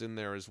influence in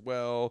there as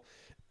well.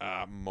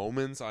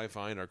 Moments I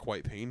find are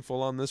quite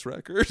painful on this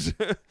record.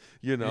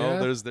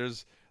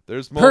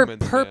 There's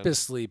moments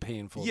purposely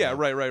painful. Yeah, though.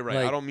 right. Like,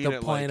 I don't mean the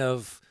it point like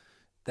of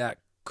that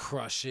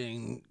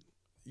crushing.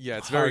 Yeah,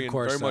 it's very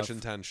hardcore much stuff.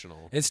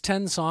 intentional. It's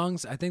 10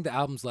 songs. I think the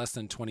album's less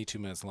than 22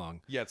 minutes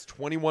long. Yeah, it's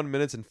 21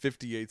 minutes and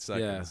 58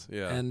 seconds.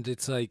 Yeah. And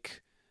it's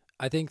like,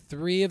 I think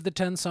 3 of the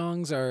 10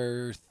 songs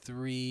are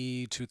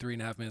 3 to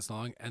 3.5 minutes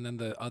long, and then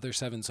the other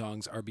 7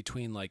 songs are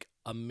between like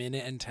a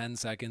minute and 10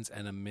 seconds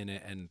and a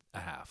minute and a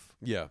half.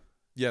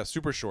 Yeah,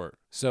 super short.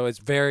 So it's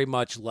very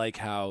much like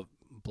how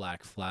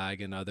Black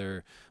Flag and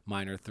other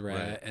Minor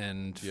Threat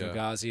and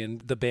Fugazi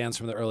and the bands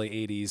from the early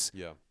 80s.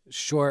 Yeah.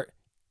 Short,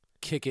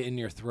 kick it in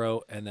your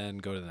throat, and then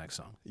go to the next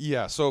song.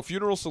 Yeah, so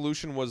Funeral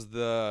Solution was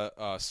the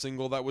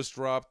single that was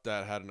dropped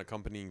that had an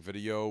accompanying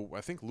video.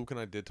 I think Luke and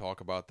I did talk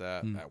about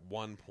that at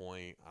one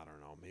point. I don't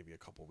know, maybe a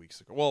couple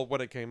weeks ago. Well,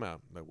 when it came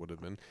out, that would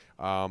have been.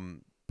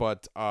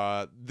 But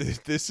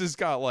this has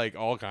got like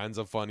all kinds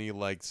of funny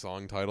like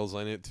song titles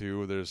in it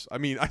too.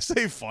 I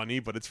say funny,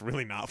 but it's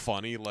really not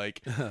funny.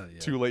 Like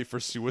Too Late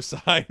for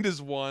Suicide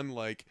is one.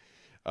 Like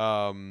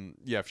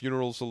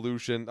Funeral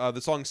Solution.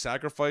 The song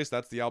Sacrifice,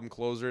 that's the album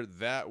closer.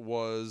 That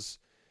was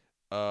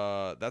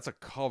that's a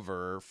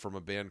cover from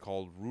a band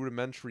called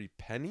Rudimentary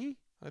Penny,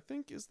 I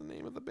think is the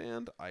name of the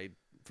band.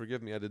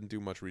 Forgive me, I didn't do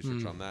much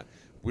research on that.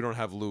 We don't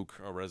have Luke,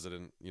 a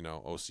resident,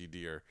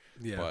 OCDer.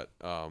 Yeah.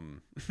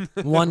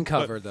 But one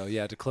cover though,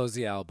 to close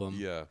the album.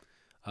 Yeah.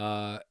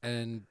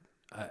 And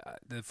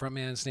the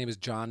frontman's name is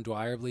John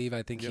Dwyer, I believe.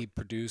 I think he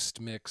produced,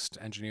 mixed,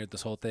 engineered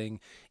this whole thing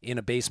in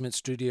a basement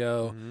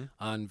studio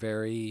on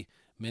very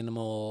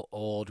minimal,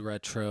 old,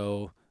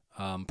 retro,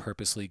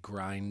 purposely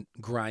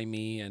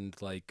grimy and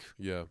like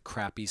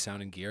crappy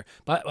sounding gear.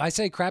 But I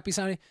say crappy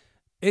sounding.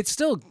 It's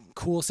still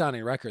cool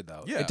sounding record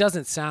though. Yeah. It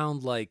doesn't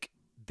sound like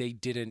they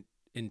didn't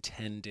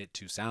intend it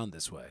to sound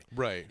this way.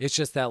 Right. It's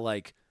just that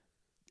like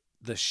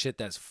the shit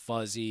that's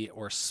fuzzy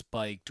or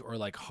spiked or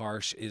like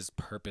harsh is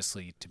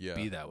purposely to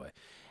be that way.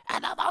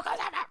 And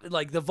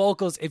the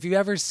vocals, if you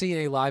ever see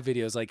any live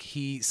videos, like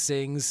he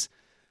sings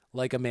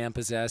like a man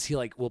possessed. He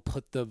like will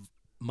put the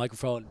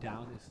microphone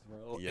down his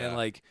throat and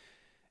like,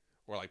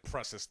 or like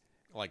press his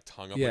like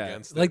tongue up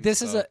against it. Like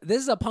this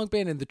is a punk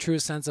band in the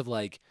truest sense of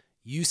like,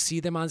 you see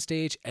them on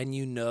stage and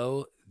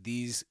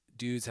these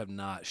dudes have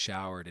not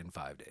showered in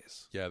 5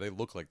 days. Yeah, they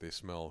look like they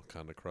smell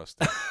kind of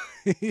crusty.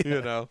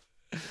 You know?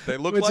 They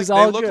look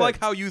like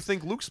how you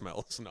think Luke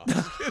smells. No,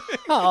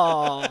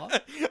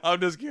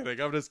 I'm just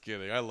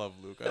kidding. I love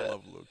Luke.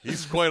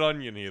 He's quite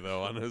oniony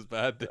though on his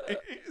bad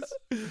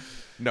days.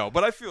 No,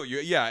 but I feel you.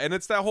 Yeah, and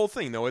it's that whole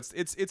thing though. It's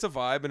a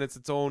vibe and it's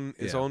its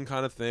own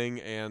kind of thing.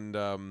 And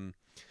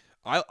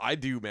I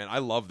do, man. I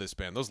love this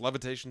band. Those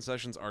Levitation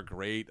sessions are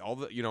great. All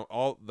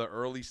the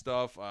early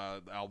stuff,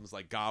 albums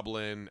like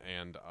Goblin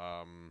and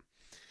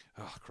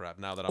oh crap!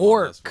 Now that I'm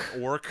Orc. on this,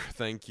 Orc.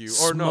 Thank you.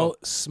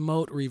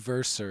 Smote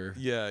Reverser.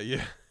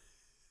 Yeah.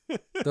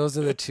 Those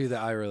are the two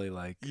that I really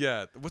like.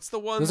 Yeah. What's the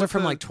one? Those are with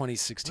from the, like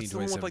 2016, what's the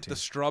one with like 2017. the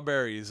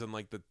strawberries and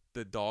like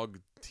the dog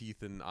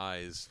teeth and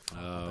eyes?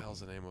 What Oh. the hell's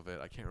the name of it?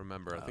 I can't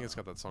remember. I think it's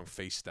got that song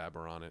Face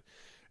Stabber on it.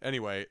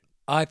 Anyway.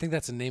 I think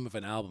that's the name of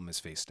an album is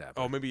Face Stabber.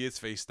 Oh, maybe it's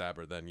Face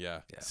Stabber then.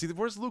 Yeah. Yeah. See,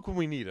 where's Luke when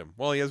we need him?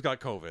 Well, he has got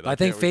COVID. I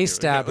think can't Face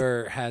do it.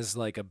 Stabber has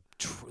like a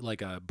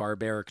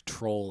barbaric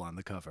troll on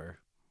the cover.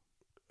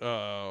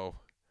 Oh.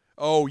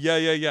 Oh,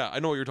 yeah. I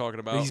know what you're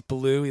talking about. He's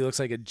blue. He looks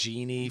like a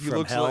genie He from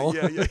looks hell.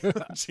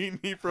 like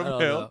Genie I from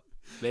don't hell. know.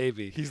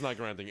 Maybe. He's not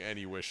granting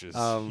any wishes.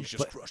 He's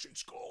just crushing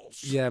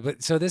skulls. Yeah,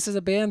 but so this is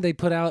a band they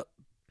put out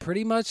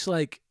pretty much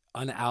like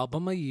an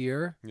album a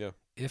year. Yeah.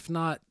 If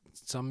not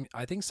some,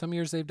 I think some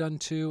years they've done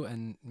 2,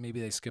 and maybe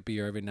they skip a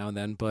year every now and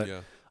then. But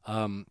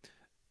Yeah.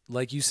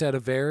 like you said, a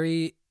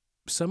very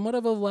somewhat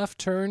of a left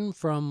turn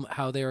from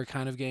how they were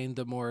kind of getting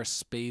the more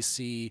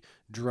spacey,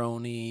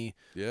 droney,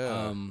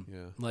 Yeah.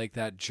 like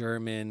that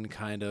German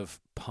kind of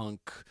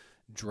punk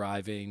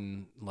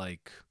driving,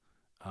 like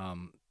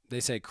they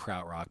say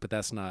krautrock, but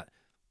that's not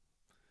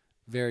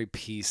very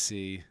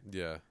PC.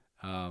 Yeah.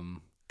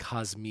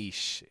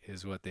 Kosmisch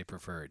is what they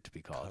prefer it to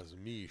be called.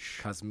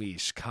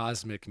 Kosmisch,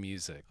 cosmic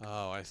music.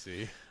 Oh, I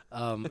see.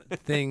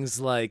 Things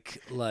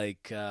like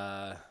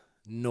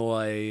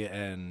Neu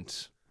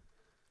and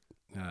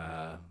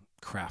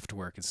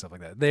Kraftwerk and stuff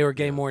like that. They were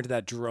getting more into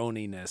that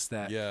droniness,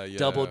 that Yeah.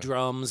 double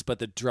drums, but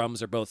the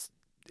drums are both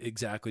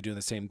exactly doing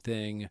the same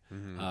thing.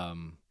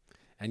 Mm-hmm.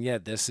 And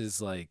yet this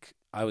is like,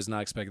 I was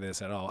not expecting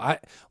this at all.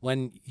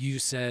 When you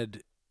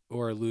said,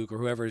 or Luke or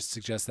whoever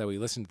suggests that we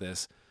listen to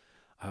this,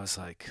 I was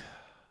like,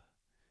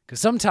 because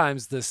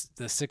sometimes the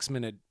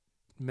 6-minute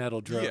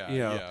metal drum,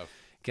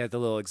 get a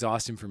little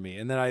exhausting for me.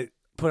 And then I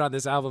put on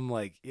this album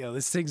like,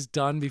 this thing's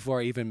done before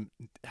I even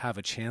have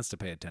a chance to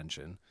pay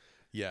attention.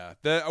 Yeah.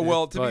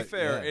 Well, to be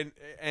fair, yeah.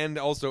 and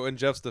also in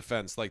Jeff's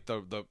defense, like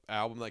the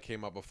album that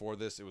came out before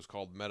this, it was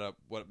called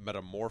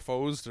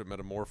Metamorphosed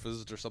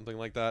or something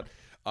like that.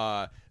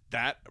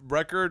 That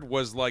record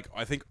was like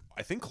I think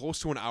close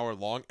to an hour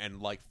long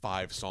and like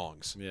 5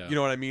 songs. Yeah. You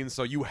know what I mean?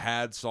 So you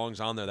had songs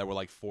on there that were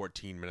like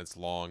 14 minutes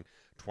long,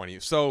 20.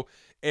 So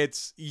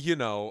it's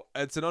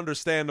it's an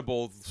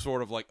understandable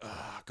sort of like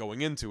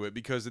going into it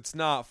because it's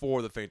not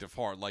for the faint of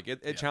heart. Like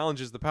it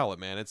challenges the palate,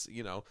 man. It's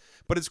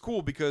but it's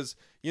cool because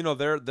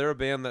they're a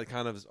band that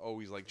kind of is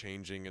always like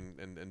changing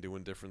and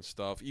doing different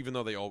stuff, even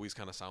though they always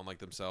kind of sound like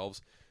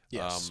themselves.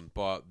 Yes.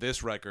 But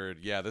this record,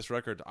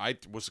 I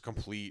was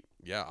complete,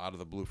 out of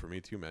the blue for me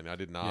too, man. I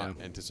did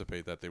not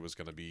anticipate that it was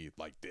going to be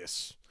like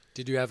this.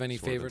 Did you have any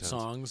Sort of favorite intense.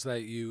 songs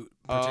that you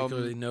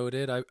particularly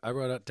noted? I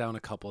wrote down a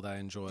couple that I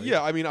enjoyed.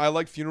 Yeah, I mean, I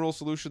like Funeral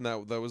Solution.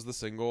 That was the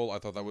single. I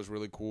thought that was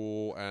really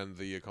cool, and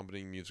the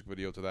accompanying music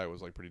video to that was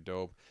like pretty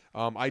dope.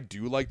 I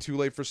do like Too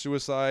Late for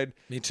Suicide.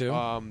 Me too.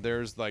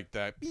 There's like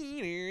that,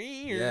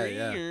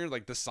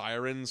 like the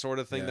siren sort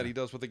of thing that he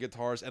does with the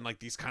guitars, and like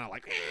these kind of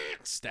like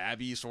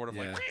stabby sort of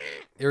like.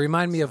 It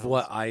reminded me of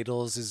what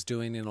Idols is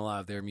doing in a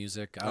lot of their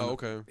music. I don't know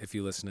okay. if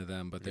you listen to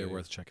them, but they're Yeah.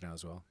 worth checking out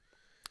as well.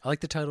 I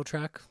like the title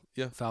track.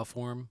 Yeah. Foul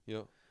Form.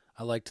 Yeah.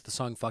 I liked the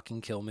song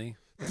 "Fucking Kill Me."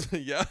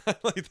 Yeah,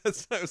 like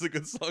that was a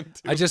good song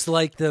too. I just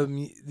like the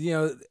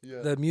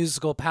the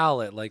musical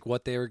palette, like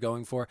what they were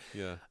going for.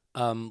 Yeah.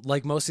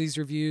 Like most of these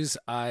reviews,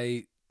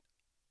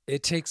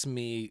 it takes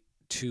me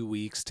 2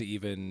 weeks to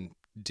even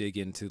dig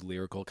into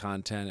lyrical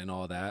content and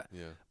all that.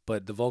 Yeah.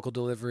 But the vocal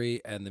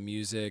delivery and the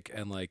music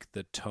and like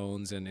the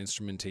tones and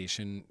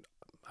instrumentation,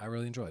 I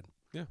really enjoyed.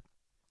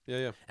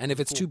 Yeah. And if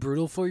it's too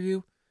brutal for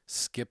you,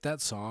 skip that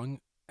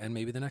song, and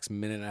maybe the next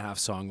minute and a half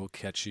song will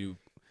catch you.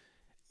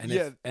 And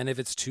if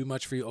it's too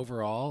much for you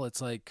overall,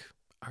 it's like,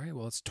 all right,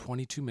 well, it's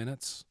 22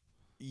 minutes.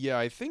 Yeah,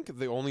 I think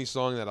the only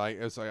song that I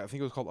think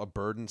it was called "A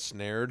Bird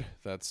Ensnared."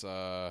 That's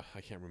I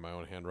can't read my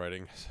own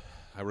handwriting.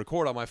 I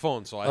record on my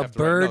phone, so I have to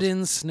write bird notes.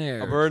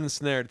 ensnared. A Bird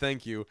Ensnared.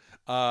 Thank you.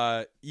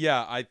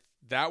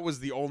 That was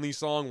the only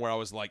song where I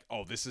was like,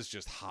 oh, this is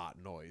just hot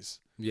noise.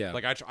 Yeah.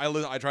 Like I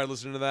tried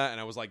listening to that, and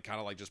I was like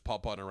kind of like just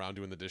putting around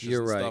doing the dishes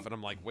You're and right. stuff, and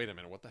I'm like, wait a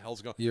minute, what the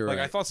hell's going? You're like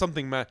right. I thought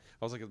something. I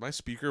was like, is my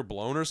speaker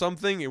blown or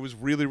something? It was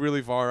really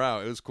really far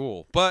out. It was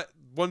cool, but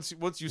once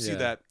you see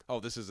that,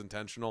 oh, this is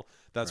intentional.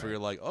 That's where you're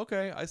like,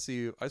 okay, I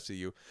see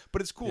you.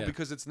 But it's cool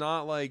because it's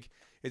not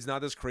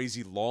this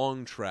crazy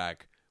long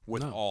track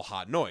with all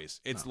hot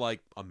noise. It's like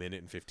a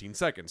minute and 15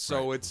 seconds.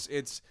 So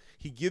it's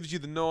he gives you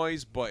the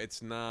noise, but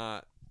it's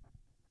not.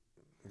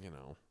 You're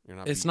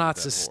not. It's beating not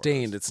dead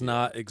sustained. horse. It's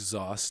not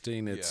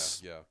exhausting.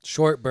 It's yeah.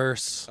 short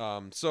bursts.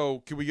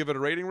 So can we give it a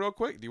rating real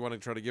quick? Do you want to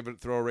try to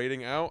throw a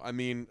rating out? I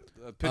mean,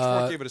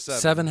 Pitchfork gave it a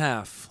 7.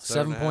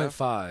 7.5.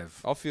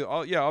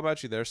 7.5. I'll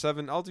match you there.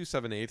 7. I'll do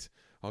 7.8.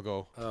 I'll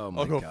go. Oh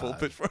my I'll go God. full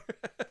Pitchfork.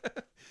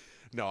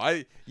 No,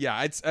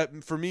 it's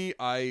for me.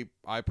 I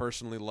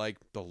personally like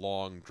the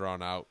long,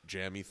 drawn out,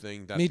 jammy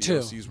thing that Me the too.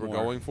 OCs were More.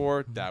 going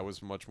for. That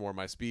was much more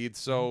my speed.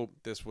 So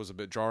this was a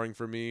bit jarring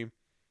for me.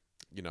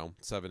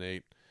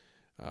 7.8.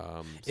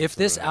 If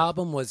this 7.5.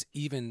 album was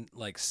even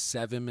like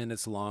 7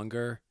 minutes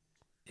longer,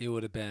 it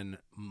would have been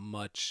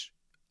much.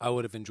 I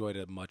would have enjoyed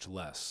it much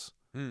less.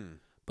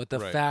 But the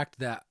Right. fact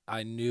that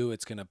I knew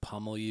it's going to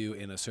pummel you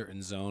in a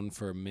certain zone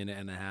for a minute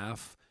and a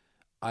half,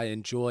 I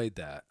enjoyed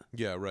that.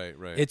 Yeah, right.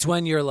 It's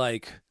when you're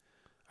like,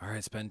 all right,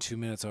 it's been 2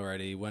 minutes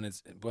already.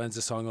 When's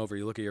the song over?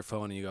 You look at your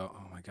phone and you go,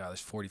 oh my God, there's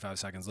 45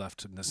 seconds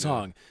left in the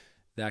song.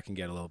 That can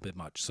get a little bit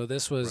much. So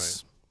this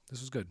was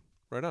good.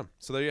 Right on.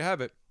 So there you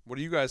have it. What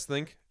do you guys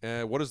think?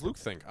 What does Luke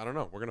think? I don't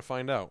know. We're gonna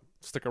find out.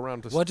 Stick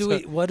around to What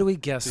do we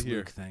guess to hear.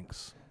 Luke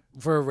thinks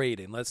for a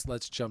rating?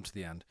 Let's jump to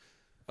the end.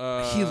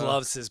 He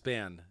loves his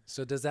band.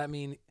 So does that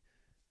mean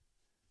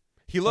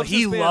he loves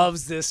he his band?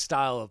 loves this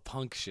style of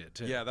punk shit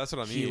too? Yeah, that's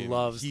what I mean. He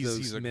loves he's, those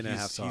he's a, minute and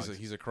a half he's, songs.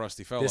 he's a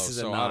crusty fellow. This is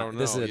so a 9. I don't know.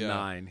 This is a yeah.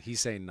 9. He's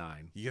saying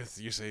 9. You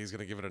say he's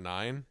gonna give it a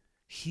 9?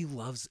 He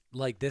loves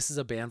this is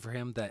a band for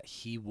him that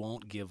he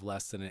won't give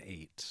less than an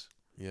 8.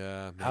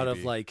 Yeah, maybe. Out of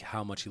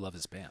how much he loves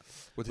his band,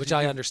 What did which he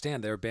I give-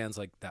 understand. There are bands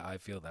like that. I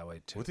feel that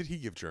way too. What did he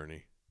give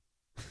Journey?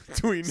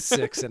 Do we know?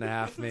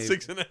 6.5 maybe.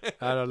 6.5.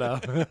 I don't know.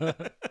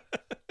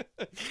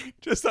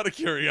 Just out of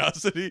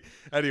curiosity.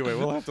 Anyway,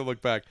 we'll have to look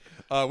back.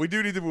 We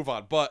do need to move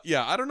on, but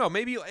yeah, I don't know.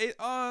 Maybe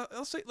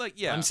I'll say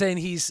yeah. I'm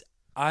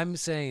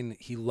saying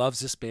he loves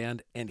this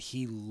band and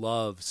he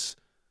loves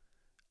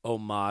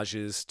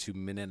homages to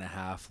minute and a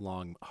half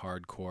long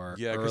hardcore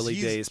Yeah, 'cause early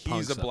days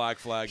punk he's a stuff. Black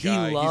Flag He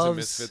guy. He's a loves-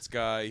 Misfits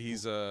guy.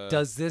 He's a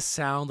Does this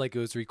sound like it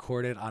was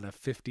recorded on a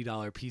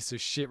 $50 piece of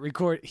shit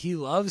record? He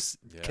loves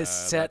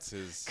that's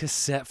his.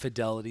 cassette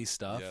fidelity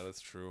stuff. Yeah,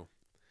 that's true.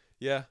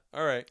 Yeah,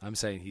 all right. I'm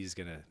saying he's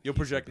gonna. You'll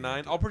project he's gonna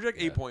 9. do I'll it.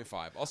 project Yeah.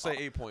 8.5. I'll say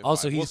 8.5.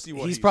 Also, we'll he's see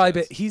what he's he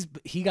probably says.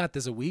 he got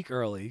this a week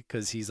early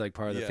because he's like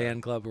part of the Yeah. fan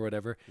club or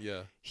whatever.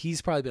 Yeah.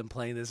 He's probably been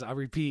playing this. I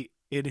repeat,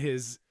 in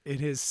his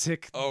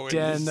sick Oh, in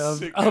den his of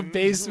sick a den.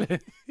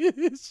 basement.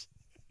 He's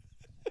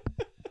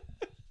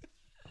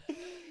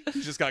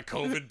just got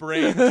COVID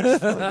brain.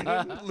 Just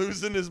fucking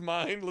losing his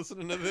mind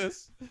listening to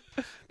this.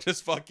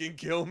 Just fucking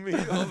kill me.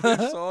 All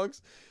their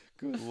songs.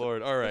 Good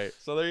Lord. All right.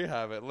 So there you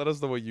have it. Let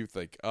us know what you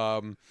think.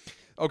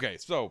 Okay.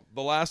 So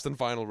the last and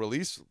final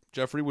release.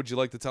 Jeffrey, would you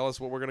like to tell us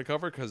what we're going to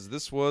cover? Because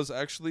this was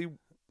actually.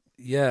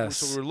 Yes.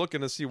 So we were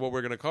looking to see what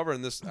we're going to cover,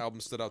 and this album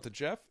stood out to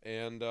Jeff,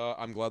 and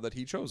I'm glad that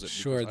he chose it.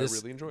 Sure, because I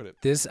really enjoyed it.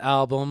 This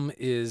album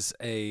is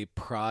a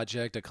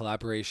project, a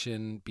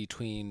collaboration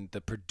between the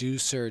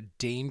producer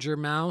Danger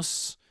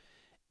Mouse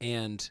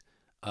and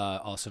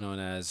also known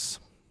as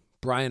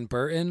Brian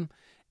Burton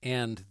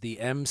and the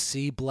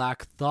MC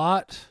Black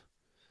Thought.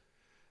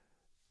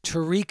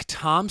 Tariq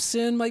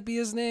Thompson might be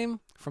his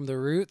name from The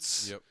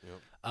Roots.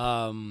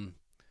 Yep.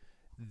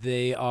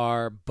 They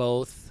are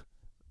both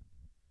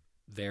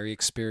very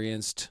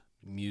experienced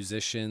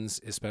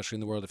musicians, especially in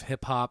the world of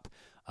hip hop.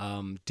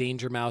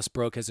 Danger Mouse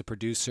broke as a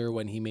producer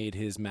when he made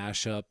his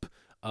mashup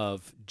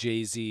of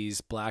Jay-Z's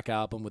Black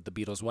Album with the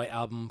Beatles' White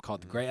Album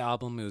called the Grey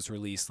Album. It was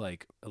released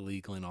like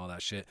illegal and all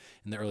that shit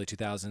in the early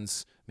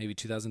 2000s, maybe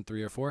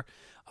 2003 or 4.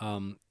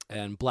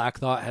 And Black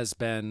Thought has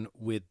been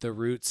with The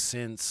Roots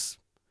since,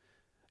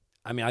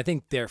 I mean, I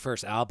think their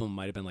first album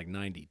might have been like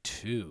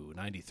 92,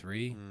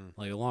 93,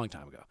 like a long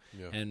time ago.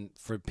 Yeah. And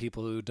for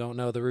people who don't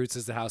know, The Roots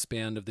is the house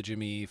band of the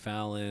Jimmy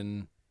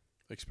Fallon,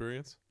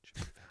 Experience?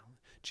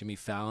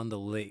 the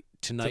late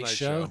Tonight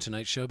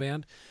Show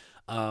band.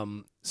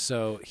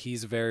 So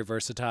he's a very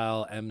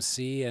versatile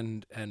MC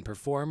and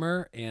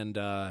performer, and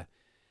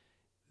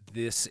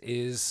this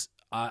is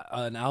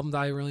an album that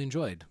I really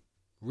enjoyed.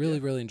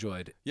 Really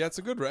enjoyed. Yeah, it's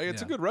a good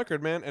it's a Yeah. good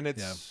record, man, and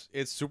it's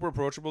super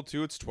approachable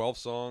too. It's 12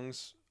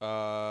 songs.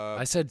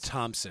 I said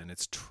Thompson.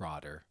 It's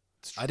Trotter.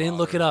 It's I didn't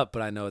look it Trotter. up,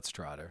 but I know it's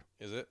Trotter.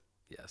 Is it?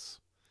 Yes.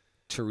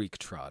 Tariq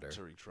Trotter.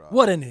 Tariq Trotter.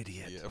 What an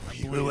idiot. Yeah,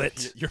 I blew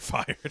it. You're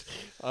fired.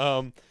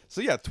 So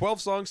yeah, 12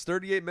 songs,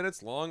 38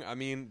 minutes long. I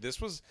mean, let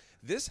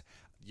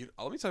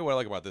me tell you what I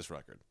like about this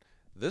record.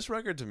 This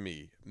record to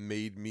me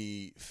made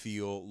me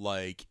feel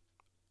like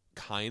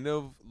kind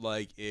of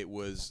like it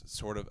was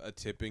sort of a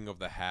tipping of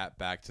the hat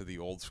back to the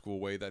old school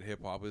way that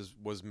hip hop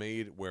was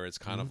made, where it's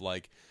kind of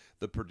like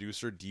the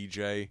producer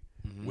DJ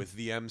with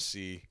the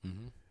MC.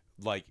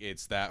 Like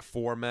it's that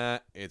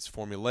format. It's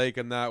formulaic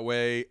in that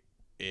way.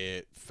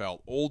 It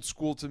felt old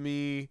school to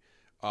me.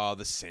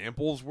 The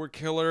samples were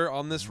killer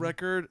on this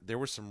record. There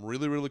were some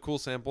really, really cool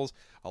samples.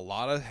 A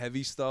lot of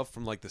heavy stuff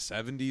from like the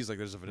 70s. Like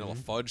there's a Vanilla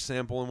Fudge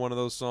sample in one of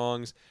those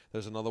songs.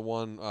 There's another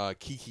one,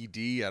 Kiki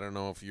D. I don't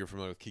know if you're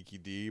familiar with Kiki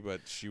D,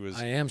 but she was...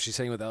 I am. She's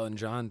saying with Elton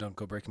John, "Don't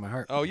Go Breaking My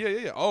Heart." Oh,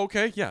 yeah. Oh,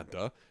 okay. Yeah,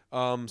 duh.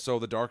 So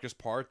The Darkest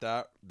Part,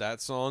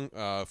 that song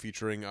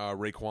featuring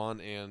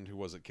Raekwon and, who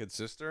was it, Kid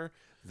Sister.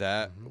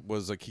 That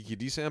was a Kiki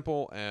D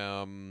sample.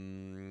 Let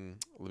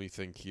me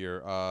think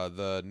here.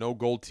 The No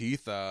Gold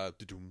Teeth. Like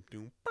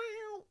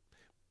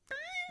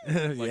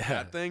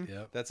that thing.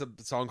 Yep. That's a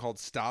song called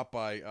 "Stop"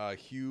 by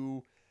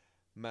Hugh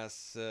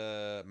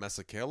Masekela.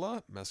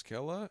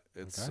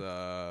 It's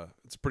a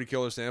pretty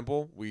killer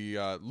sample. We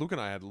Luke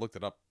and I had looked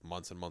it up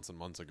months and months and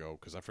months ago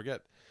because I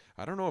forget.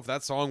 I don't know if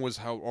that song was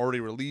already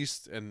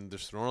released and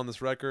just thrown on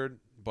this record.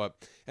 But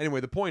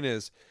anyway, the point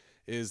is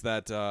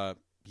that.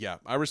 Yeah,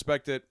 I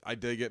respect it. I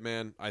dig it,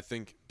 man. I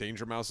think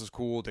Danger Mouse is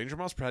cool. Danger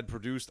Mouse had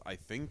produced, I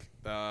think,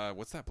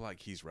 what's that Black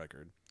Keys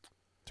record?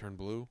 Turn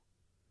Blue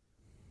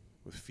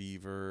with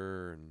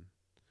Fever and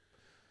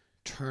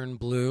Turn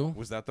Blue.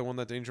 was that the one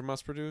that Danger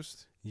Mouse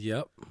produced?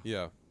 Yep.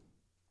 Yeah.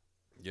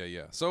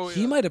 Yeah. So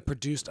He might have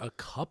produced a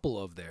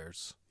couple of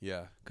theirs.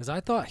 Yeah. Because I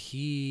thought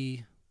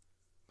I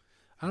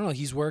don't know.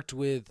 He's worked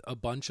with a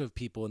bunch of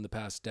people in the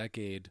past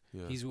decade.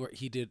 Yeah.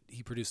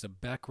 He produced a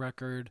Beck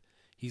record.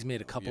 He's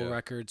made a couple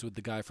records with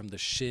the guy from the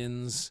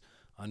Shins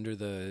under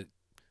the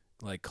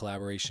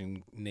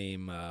collaboration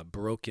name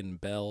Broken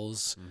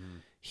Bells. Mm-hmm.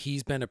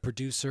 He's been a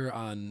producer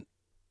on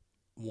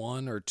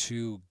 1 or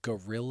 2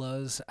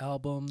 Gorillaz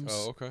albums.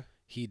 Oh, okay.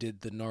 He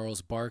did the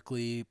Gnarls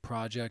Barkley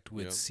project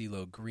with Yep.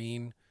 CeeLo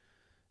Green.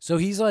 So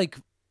he's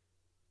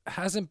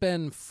hasn't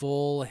been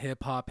full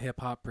hip hop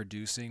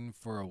producing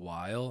for a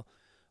while,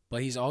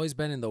 but he's always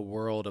been in the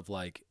world of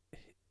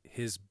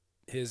his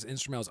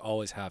instrumentals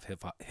always have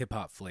hip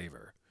hop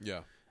flavor.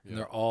 Yeah. And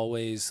they're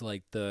always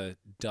the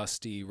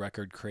dusty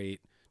record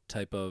crate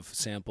type of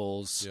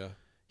samples. Yeah.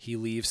 He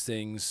leaves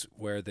things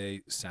where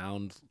they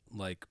sound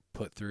like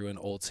put through an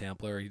old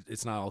sampler.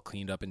 It's not all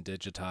cleaned up and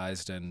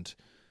digitized and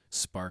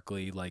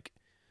sparkly.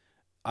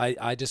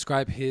 I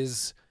describe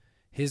his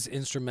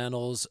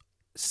instrumentals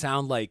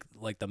sound like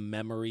the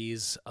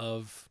memories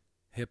of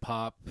hip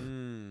hop.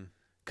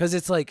 Cause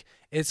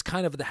it's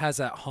kind of has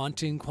that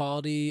haunting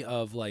quality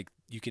of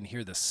you can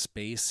hear the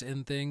space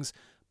in things,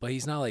 but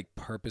he's not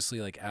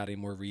purposely adding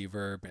more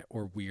reverb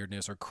or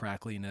weirdness or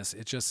crackliness.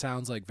 It just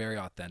sounds very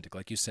authentic.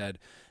 Like you said,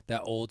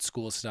 that old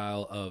school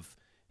style of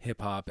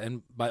hip hop.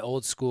 And by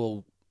old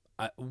school,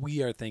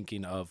 we are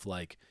thinking of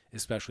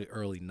especially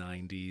early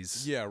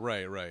 90s. Yeah,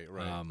 right.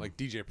 Like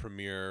DJ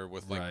Premier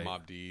with right.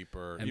 Mobb Deep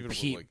or And even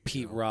Pete, with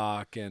Pete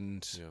Rock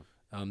and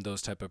yeah.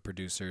 those type of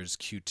producers,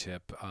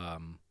 Q-Tip.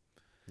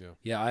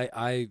 Yeah.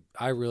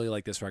 I really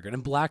like this record.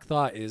 And Black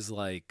Thought is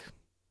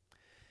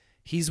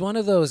he's one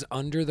of those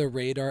under the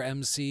radar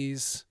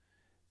MCs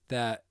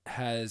that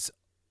has,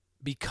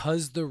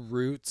 because the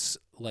Roots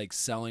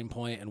selling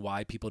point and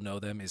why people know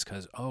them is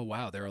because, oh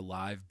wow, they're a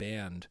live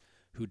band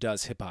who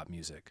does hip hop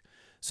music.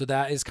 So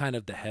that is kind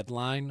of the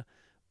headline.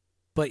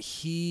 But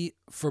he,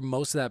 for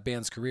most of that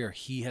band's career,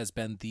 he has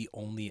been the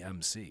only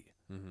MC.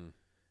 Mm-hmm.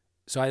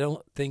 So I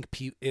don't think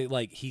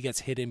he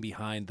gets hidden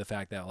behind the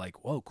fact that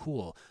whoa,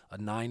 cool, a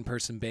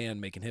 9-person band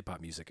making hip hop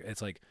music.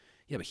 It's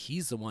yeah, but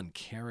he's the one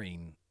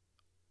carrying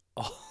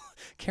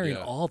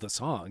all the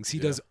songs. He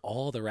does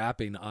all the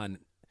rapping on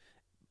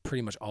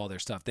pretty much all their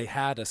stuff. They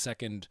had a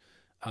second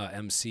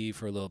MC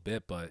for a little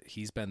bit, but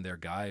he's been their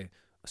guy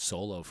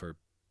solo for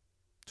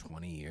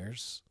 20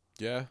 years.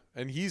 Yeah,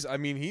 and he's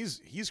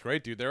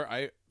great, dude.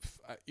 I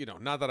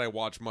not that I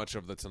watch much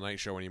of the Tonight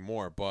Show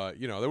anymore, but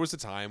there was a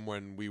time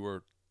when we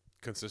were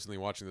consistently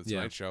watching the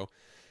Tonight Show,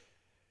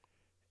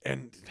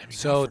 and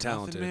so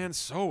talented, man,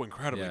 so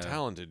incredibly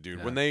talented, dude.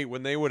 Yeah.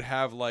 When they would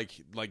have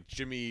like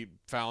Jimmy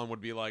Fallon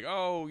would be like,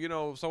 oh,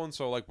 so and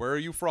so, where are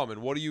you from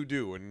and what do you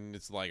do? And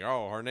it's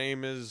oh, her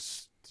name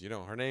is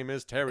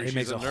Terry.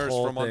 She's a nurse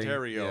from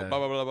Ontario. Yeah.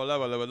 Blah, blah, blah, blah,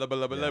 blah, blah,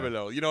 blah, blah, blah,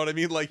 blah. You know what I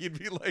mean? You'd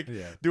be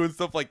doing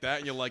stuff like that,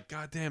 and you're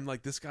God damn,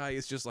 this guy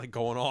is just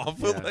going off.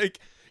 Yeah.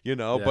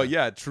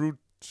 But true,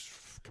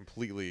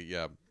 completely,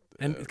 yeah.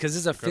 And because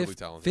this is a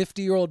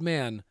 50-year-old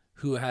man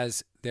who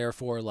has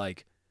therefore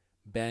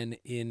been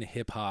in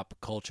hip hop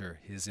culture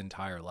his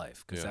entire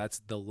life, because that's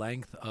the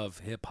length of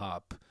hip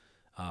hop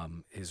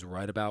is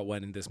right about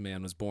when this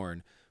man was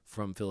born.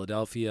 From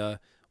Philadelphia,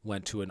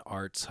 went to an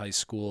arts high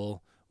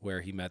school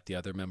where he met the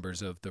other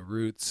members of the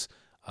Roots.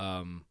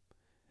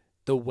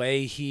 The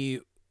way he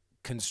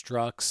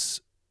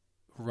constructs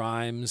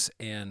rhymes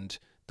and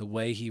the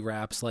way he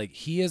raps,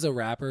 he is a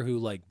rapper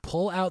who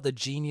pull out the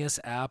Genius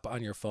app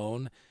on your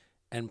phone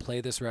and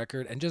play this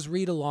record and just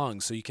read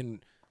along so you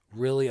can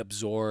really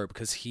absorb,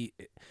 because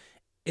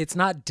it's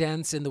not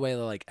dense in the way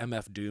that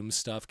MF Doom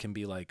stuff can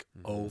be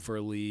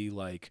overly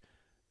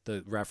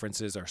the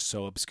references are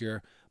so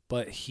obscure.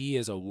 But he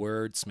is a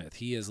wordsmith.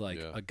 He is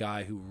a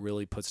guy who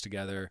really puts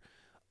together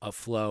a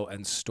flow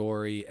and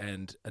story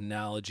and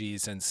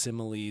analogies and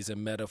similes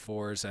and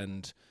metaphors,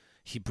 and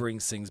he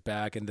brings things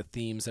back and the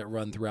themes that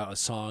run throughout a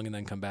song and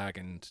then come back,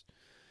 and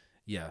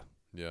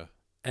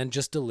and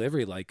just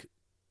delivery,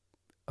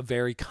 a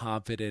very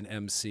confident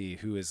MC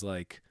who is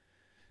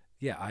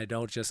I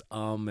don't just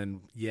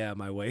and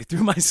my way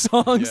through my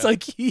songs.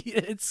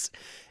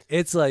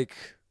 It's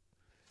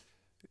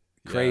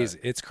crazy.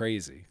 It's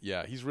crazy.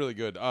 Yeah, he's really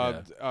good.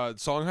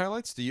 Song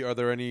highlights? Are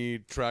there any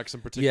tracks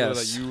in particular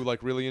that you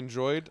really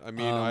enjoyed? I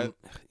mean,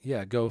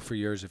 go for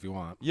yours if you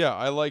want. Yeah,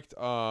 I liked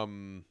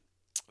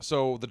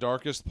so The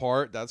Darkest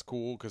Part. That's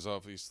cool because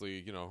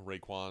obviously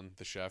Raekwon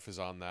the chef is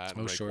on that.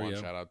 And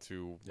Raekwon, shout out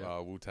to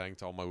Wu-Tang,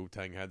 to all my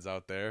Wu-Tang heads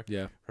out there.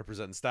 Yeah,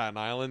 representing Staten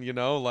Island.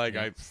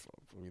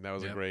 I mean, that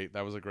was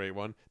a great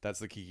one. That's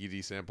the Kiki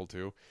D sample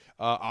too.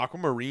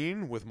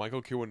 Aquamarine with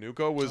Michael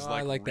Kiwanuka was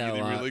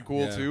really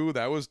cool too.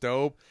 That was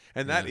dope.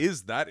 And that's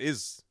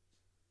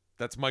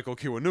Michael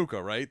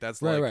Kiwanuka, right?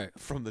 That's right.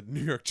 From the New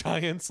York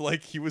Giants.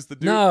 He was the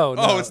dude. No,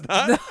 it's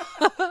not.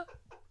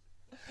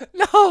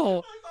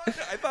 No. I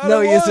thought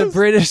no, it he is was. a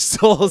British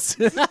soul.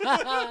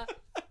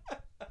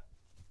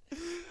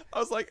 I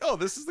was like, oh,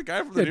 this is the guy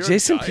from the Yeah, New York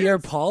Jason Giants?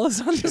 Pierre-Paul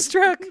is on this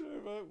track.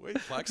 Wait,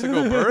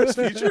 Plaxico Burress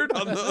featured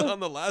on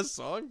the last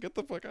song? Get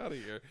the fuck out of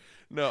here!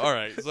 No, all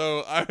right.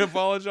 So I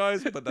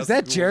apologize, but that's Is that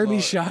a cool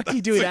Jeremy song.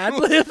 Shockey doing ad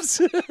cool- libs?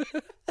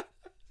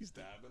 He's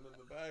dabbing in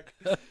the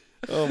back.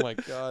 Oh my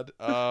god.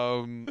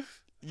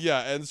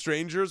 Yeah, and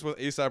Strangers with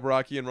A$AP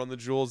Rocky and Run the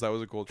Jewels. That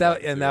was a cool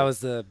track. That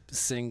was the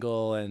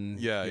single, and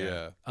yeah.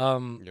 yeah,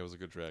 It was a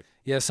good track.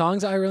 yeah.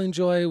 Songs I really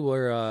enjoy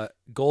were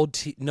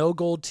No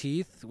Gold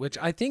Teeth, which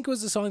I think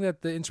was the song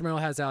that the instrumental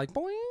has that like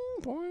boing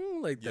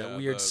boing, like that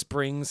weird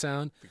spring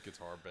sound. The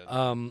guitar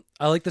bend.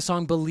 I like the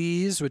song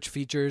Belize, which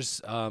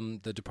features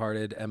the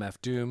departed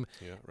MF Doom,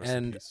 Yeah, rest in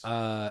and peace.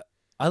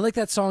 I like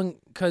that song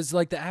because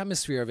like the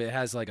atmosphere of it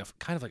has like a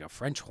kind of like a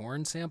French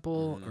horn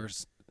sample, or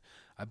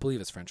I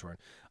believe it's French horn.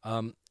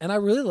 And I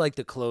really like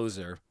the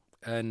closer.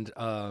 And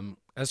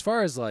as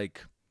far as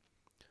like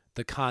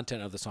the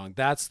content of the song,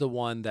 that's the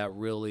one that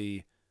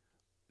really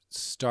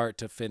start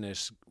to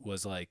finish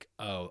was like,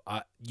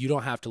 you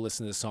don't have to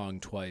listen to the song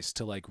twice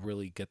to like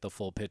really get the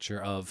full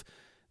picture of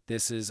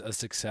this is a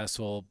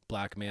successful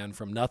black man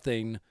from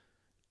nothing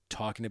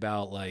talking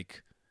about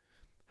like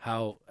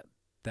how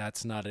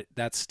that's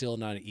still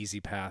not an easy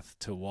path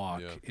to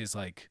walk, is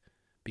like,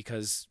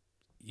 because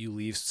you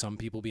leave some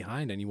people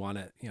behind and you want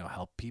to,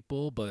 help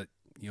people, but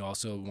you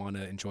also want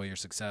to enjoy your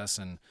success.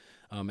 And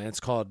it's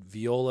called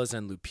Violas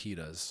and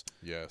Lupitas.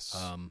 Yes.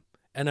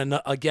 And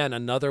again,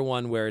 another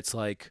one where it's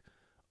like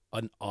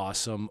an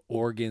awesome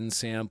organ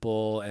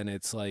sample, and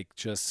it's like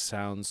just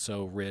sounds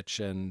so rich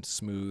and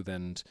smooth,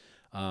 and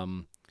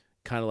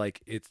kind of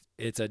like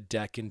it's a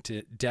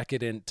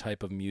decadent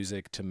type of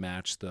music to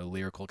match the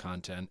lyrical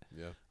content.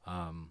 Yeah.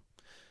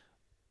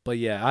 But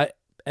yeah,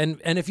 and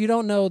if you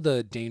don't know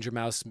the Danger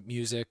Mouse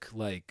music,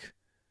 like,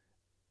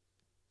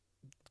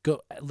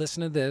 go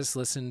listen to this,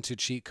 listen to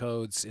Cheat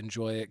Codes,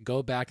 enjoy it.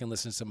 Go back and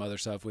listen to some other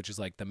stuff, which is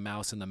like The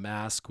Mouse and the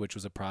Mask, which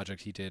was a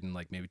project he did in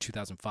like maybe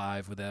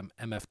 2005 with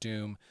MF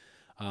Doom.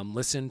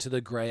 Listen to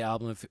the Gray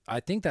album. I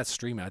think that's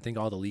streaming. I think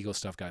all the legal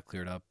stuff got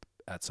cleared up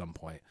at some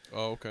point.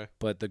 Oh, okay.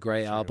 But the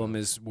Gray album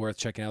is worth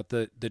checking out.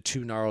 The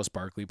two Gnarls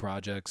Barkley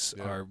projects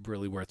are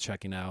really worth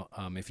checking out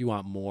if you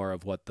want more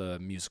of what the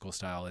musical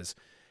style is.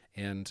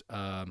 And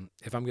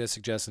if I'm going to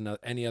suggest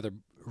any other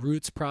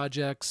Roots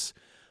projects,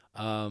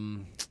 I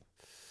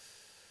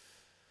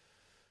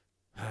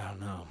don't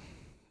know.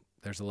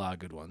 There's a lot of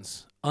good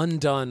ones.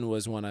 Undone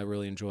was one I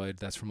really enjoyed.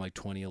 That's from like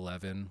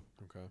 2011.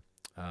 Okay.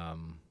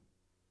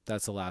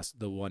 That's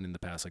the one in the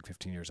past like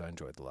 15 years I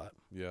enjoyed a lot.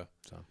 Yeah.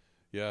 So.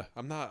 Yeah,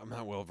 I'm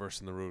not well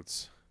versed in the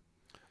Roots.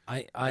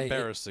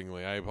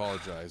 Embarrassingly, I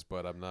apologize,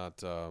 but I'm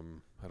not.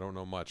 I don't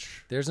know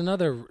much. I got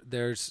to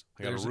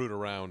root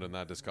around in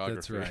that discography.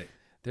 That's right.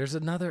 There's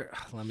another.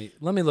 Let me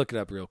look it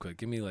up real quick.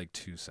 Give me like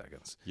 2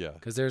 seconds. Yeah.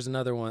 Because there's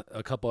another one,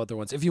 a couple other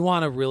ones. If you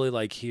want to really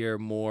like hear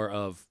more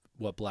of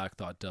what Black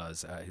Thought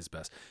does at his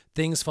best,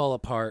 Things Fall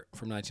Apart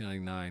from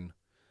 1999,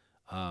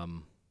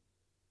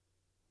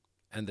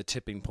 and The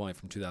Tipping Point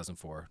from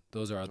 2004.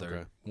 Those are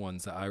other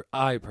ones that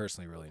I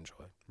personally really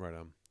enjoy. Right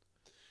on.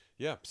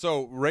 Yeah.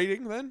 So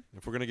rating then,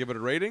 if we're gonna give it a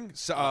rating,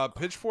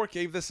 Pitchfork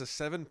gave this a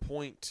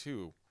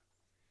 7.2.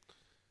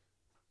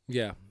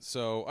 Yeah.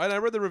 So, and I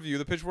read the review,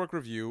 the Pitchfork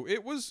review.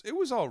 It was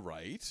all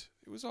right.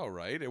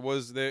 It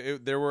was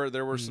there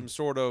were some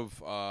sort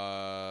of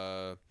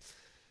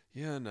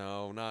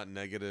not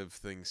negative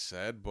things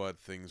said, but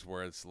things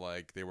where it's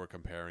like they were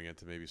comparing it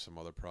to maybe some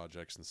other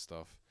projects and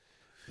stuff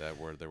that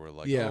they were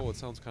like, oh, it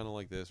sounds kind of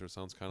like this or it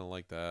sounds kind of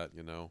like that,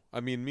 I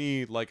mean,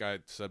 me, like I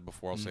said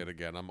before, I'll say it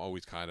again, I'm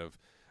always kind of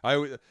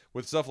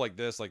with stuff like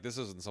this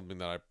isn't something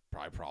that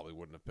I probably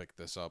wouldn't have picked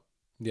this up.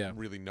 Yeah.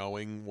 Really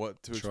knowing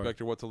what to expect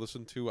or what to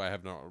listen to. I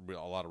have a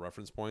lot of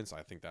reference points.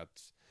 I think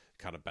that's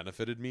kind of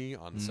benefited me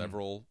on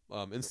several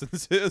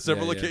instances,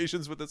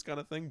 occasions with this kind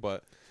of thing.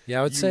 But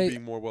I would say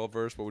being more well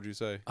versed, what would you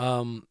say?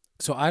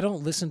 So I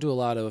don't listen to a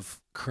lot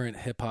of current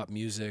hip hop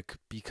music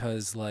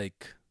because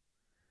like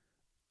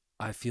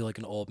I feel like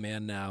an old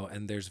man now,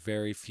 and there's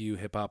very few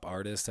hip hop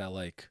artists that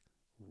like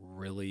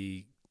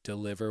really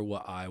deliver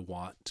what I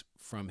want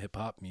from hip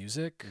hop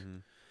music. Mm-hmm.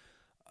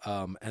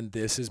 And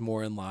this is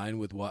more in line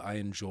with what I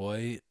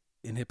enjoy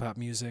in hip hop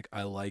music.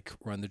 I like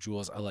Run the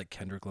Jewels. I like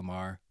Kendrick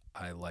Lamar.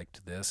 I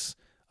liked this.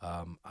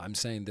 I'm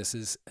saying this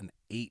is an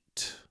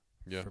 8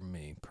 for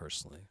me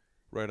personally.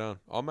 Right on.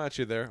 I'll match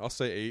you there. I'll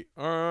say 8.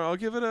 I'll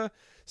give it a.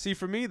 See,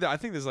 for me, I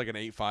think this is like an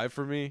 8.5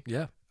 for me.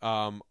 Yeah.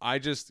 I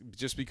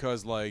just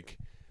because like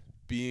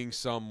being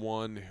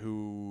someone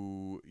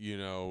who,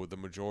 the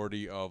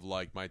majority of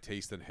like my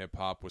taste in hip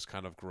hop was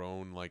kind of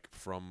grown like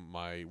from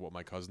what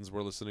my cousins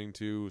were listening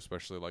to,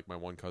 especially like my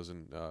one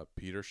cousin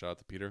Peter, shout out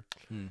to Peter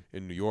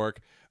in New York,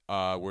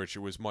 which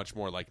it was much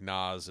more like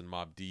Nas and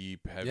Mobb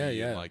Deep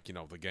heavy and like,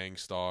 the Gang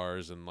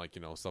Stars and like,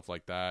 stuff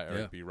like that,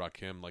 Eric B.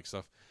 Rakim, like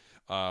stuff.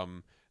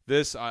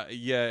 This,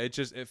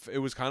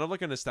 it was kind of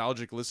like a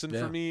nostalgic listen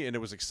for me, and it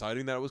was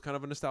exciting that it was kind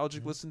of a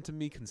nostalgic listen to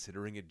me,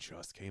 considering it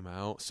just came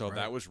out. So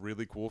that was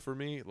really cool for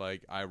me.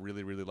 Like, I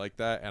really, really like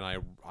that, and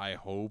I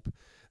hope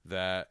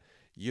that,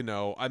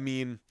 I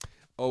mean,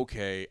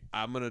 okay,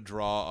 I'm going to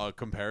draw a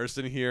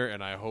comparison here,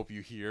 and I hope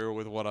you hear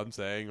with what I'm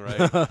saying,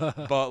 right?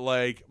 But,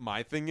 like,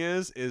 my thing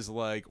is,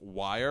 like,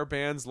 why are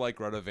bands like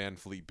Greta Van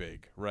Fleet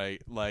big,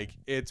 right? Like,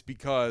 it's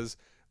because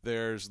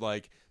there's,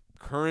 like,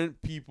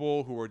 current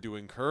people who are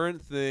doing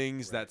current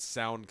things that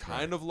sound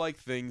kind of like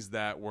things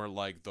that were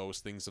like those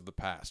things of the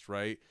past,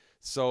 right?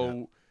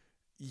 So,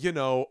 you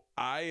know,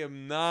 I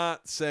am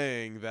not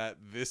saying that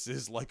this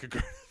is like a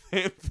Greta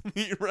Van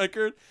Fleet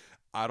record.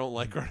 I don't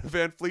like Greta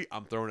Van Fleet.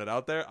 I'm throwing it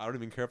out there. I don't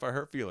even care if I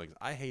hurt feelings.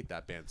 I hate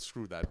that band.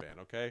 Screw that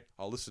band. Okay,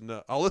 I'll listen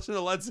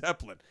to Led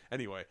Zeppelin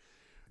anyway.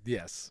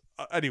 Yes.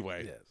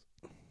 Anyway.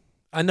 Yes.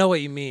 I know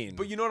what you mean.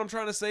 But you know what I'm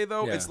trying to say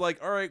though? Yeah. It's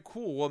like, all right,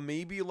 cool. Well,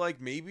 maybe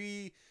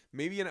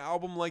an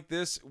album like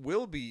this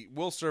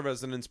will serve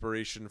as an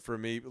inspiration for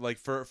me, like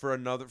for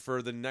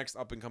the next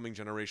up and coming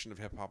generation of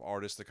hip hop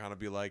artists to kind of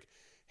be like,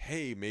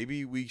 hey,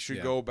 maybe we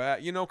should go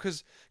back, you know,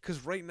 because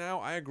right now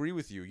I agree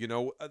with you. You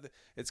know,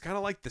 it's kind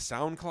of like the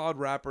SoundCloud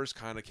rappers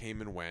kind of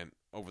came and went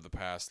over the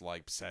past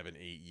like 7-8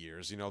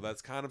 years. You know,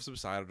 that's kind of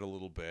subsided a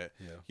little bit.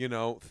 Yeah. You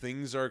know,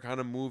 things are kind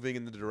of moving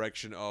in the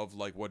direction of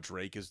like what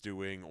Drake is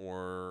doing,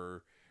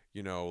 or,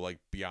 you know, like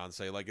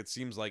Beyonce. Like, it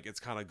seems like it's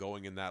kind of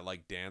going in that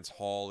like dance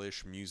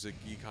hall-ish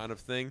music-y kind of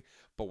thing.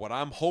 But what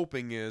I'm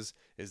hoping is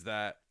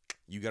that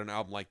you get an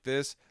album like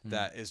this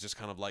that is just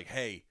kind of like,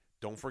 hey,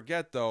 don't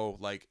forget though,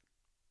 like,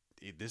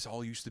 this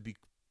all used to be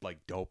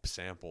like dope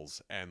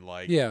samples, and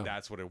like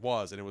that's what it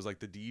was. And it was like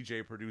the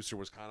DJ producer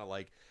was kind of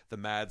like the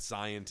mad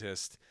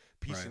scientist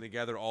piecing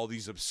together all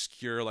these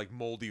obscure like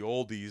moldy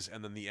oldies,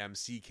 and then the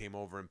MC came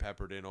over and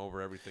peppered in over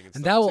everything.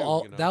 And that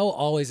will that will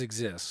always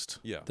exist.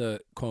 Yeah. The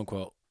quote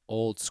unquote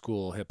old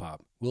school hip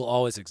hop will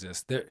always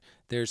exist.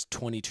 There's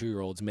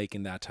 22-year-olds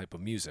making that type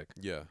of music.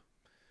 Yeah.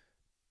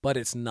 But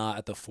it's not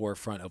at the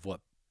forefront of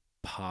what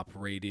pop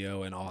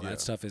radio and all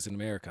that stuff is in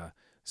America.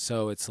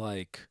 So it's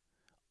like,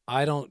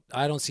 I don't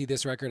see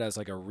this record as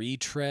like a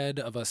retread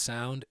of a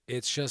sound.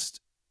 It's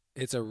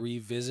a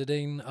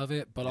revisiting of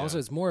it, but also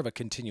it's more of a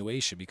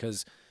continuation,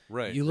 because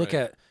you look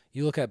at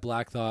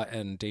Black Thought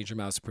and Danger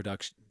Mouse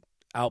production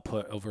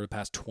output over the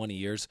past 20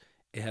 years,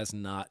 it has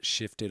not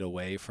shifted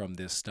away from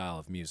this style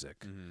of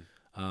music.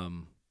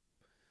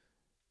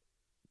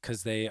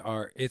 Because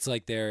it's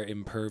like they're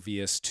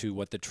impervious to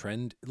what the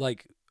trend,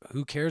 like,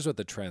 who cares what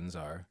the trends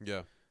are?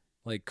 Yeah.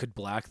 Like, could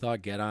Black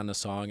Thought get on a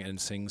song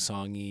and sing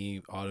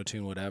songy,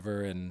 autotune,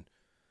 whatever? And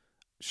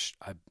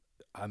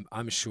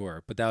I'm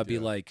sure, but that would be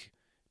like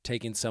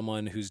taking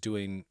someone who's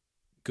doing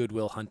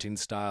Goodwill Hunting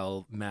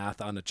style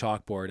math on a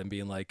chalkboard and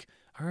being like,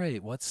 all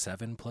right, what's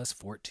 7 +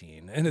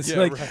 14? And it's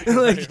you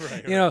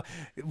know,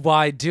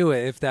 why do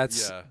it if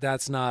that's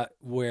not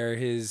where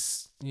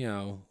his, you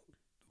know,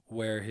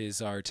 where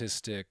his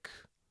artistic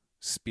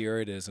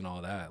spirit is and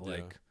all that.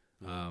 Like,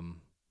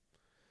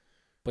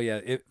 but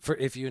yeah,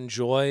 if you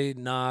enjoy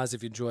Nas,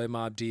 if you enjoy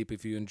Mobb Deep,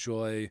 if you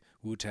enjoy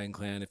Wu-Tang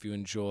Clan, if you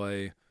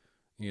enjoy,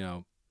 you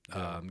know,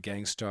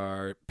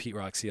 Gangstar, Pete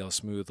Rock, CL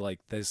Smooth, like,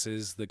 this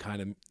is the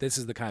kind of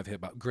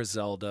hip hop.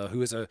 Griselda,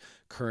 who is a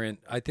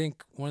current, I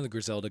think one of the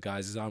Griselda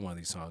guys is on one of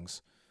these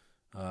songs.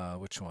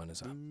 Which one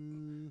is that?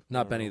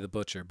 Not Benny the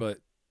Butcher, but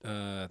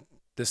the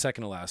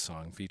second to last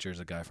song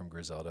features a guy from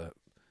Griselda.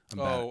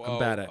 I'm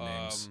bad at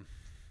names.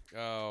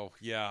 Oh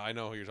yeah, I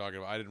know who you're talking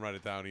about. I didn't write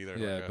it down either.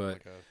 Yeah,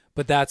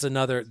 but that's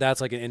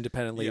like an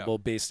independent label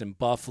based in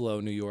Buffalo,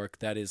 New York.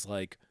 That is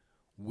like,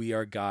 we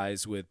are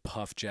guys with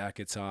puff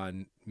jackets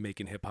on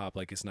making hip hop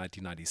like it's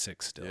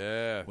 1996 still.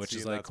 Yeah, which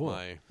is like cool.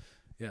 I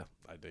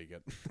dig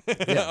it.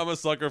 I'm a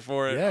sucker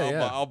for it.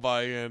 I'll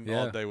buy in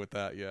all day with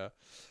that. Yeah.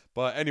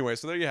 But anyway,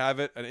 so there you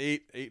have it, an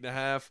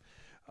 8.5.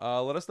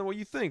 Let us know what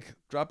you think.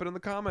 Drop it in the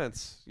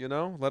comments. You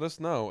know, let us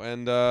know,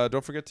 and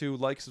don't forget to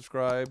like,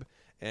 subscribe,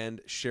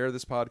 and share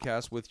this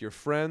podcast with your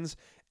friends.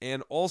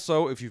 And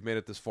also, if you've made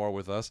it this far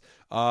with us,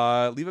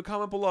 leave a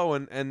comment below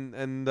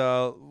and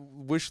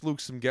wish Luke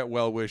some get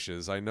well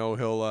wishes. I know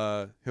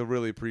he'll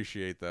really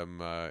appreciate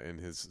them in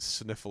his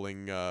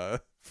sniffling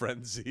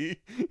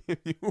frenzy, if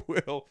you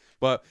will.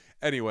 But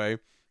anyway,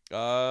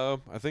 I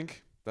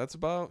think that's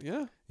about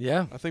I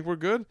think we're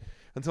good.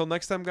 Until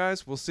next time,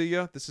 guys, we'll see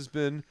ya. This has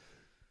been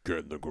Get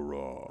in the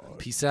Garage.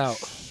 Peace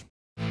out.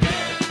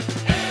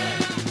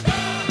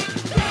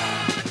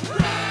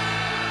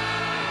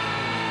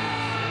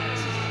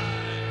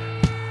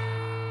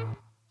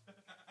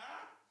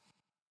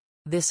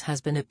 This has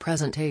been a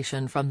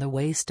presentation from the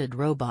Wasted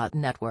Robot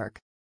Network.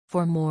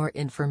 For more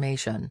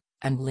information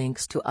and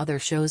links to other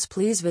shows,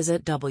 please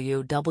visit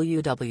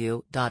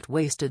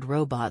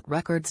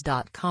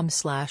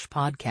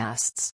www.wastedrobotrecords.com/podcasts.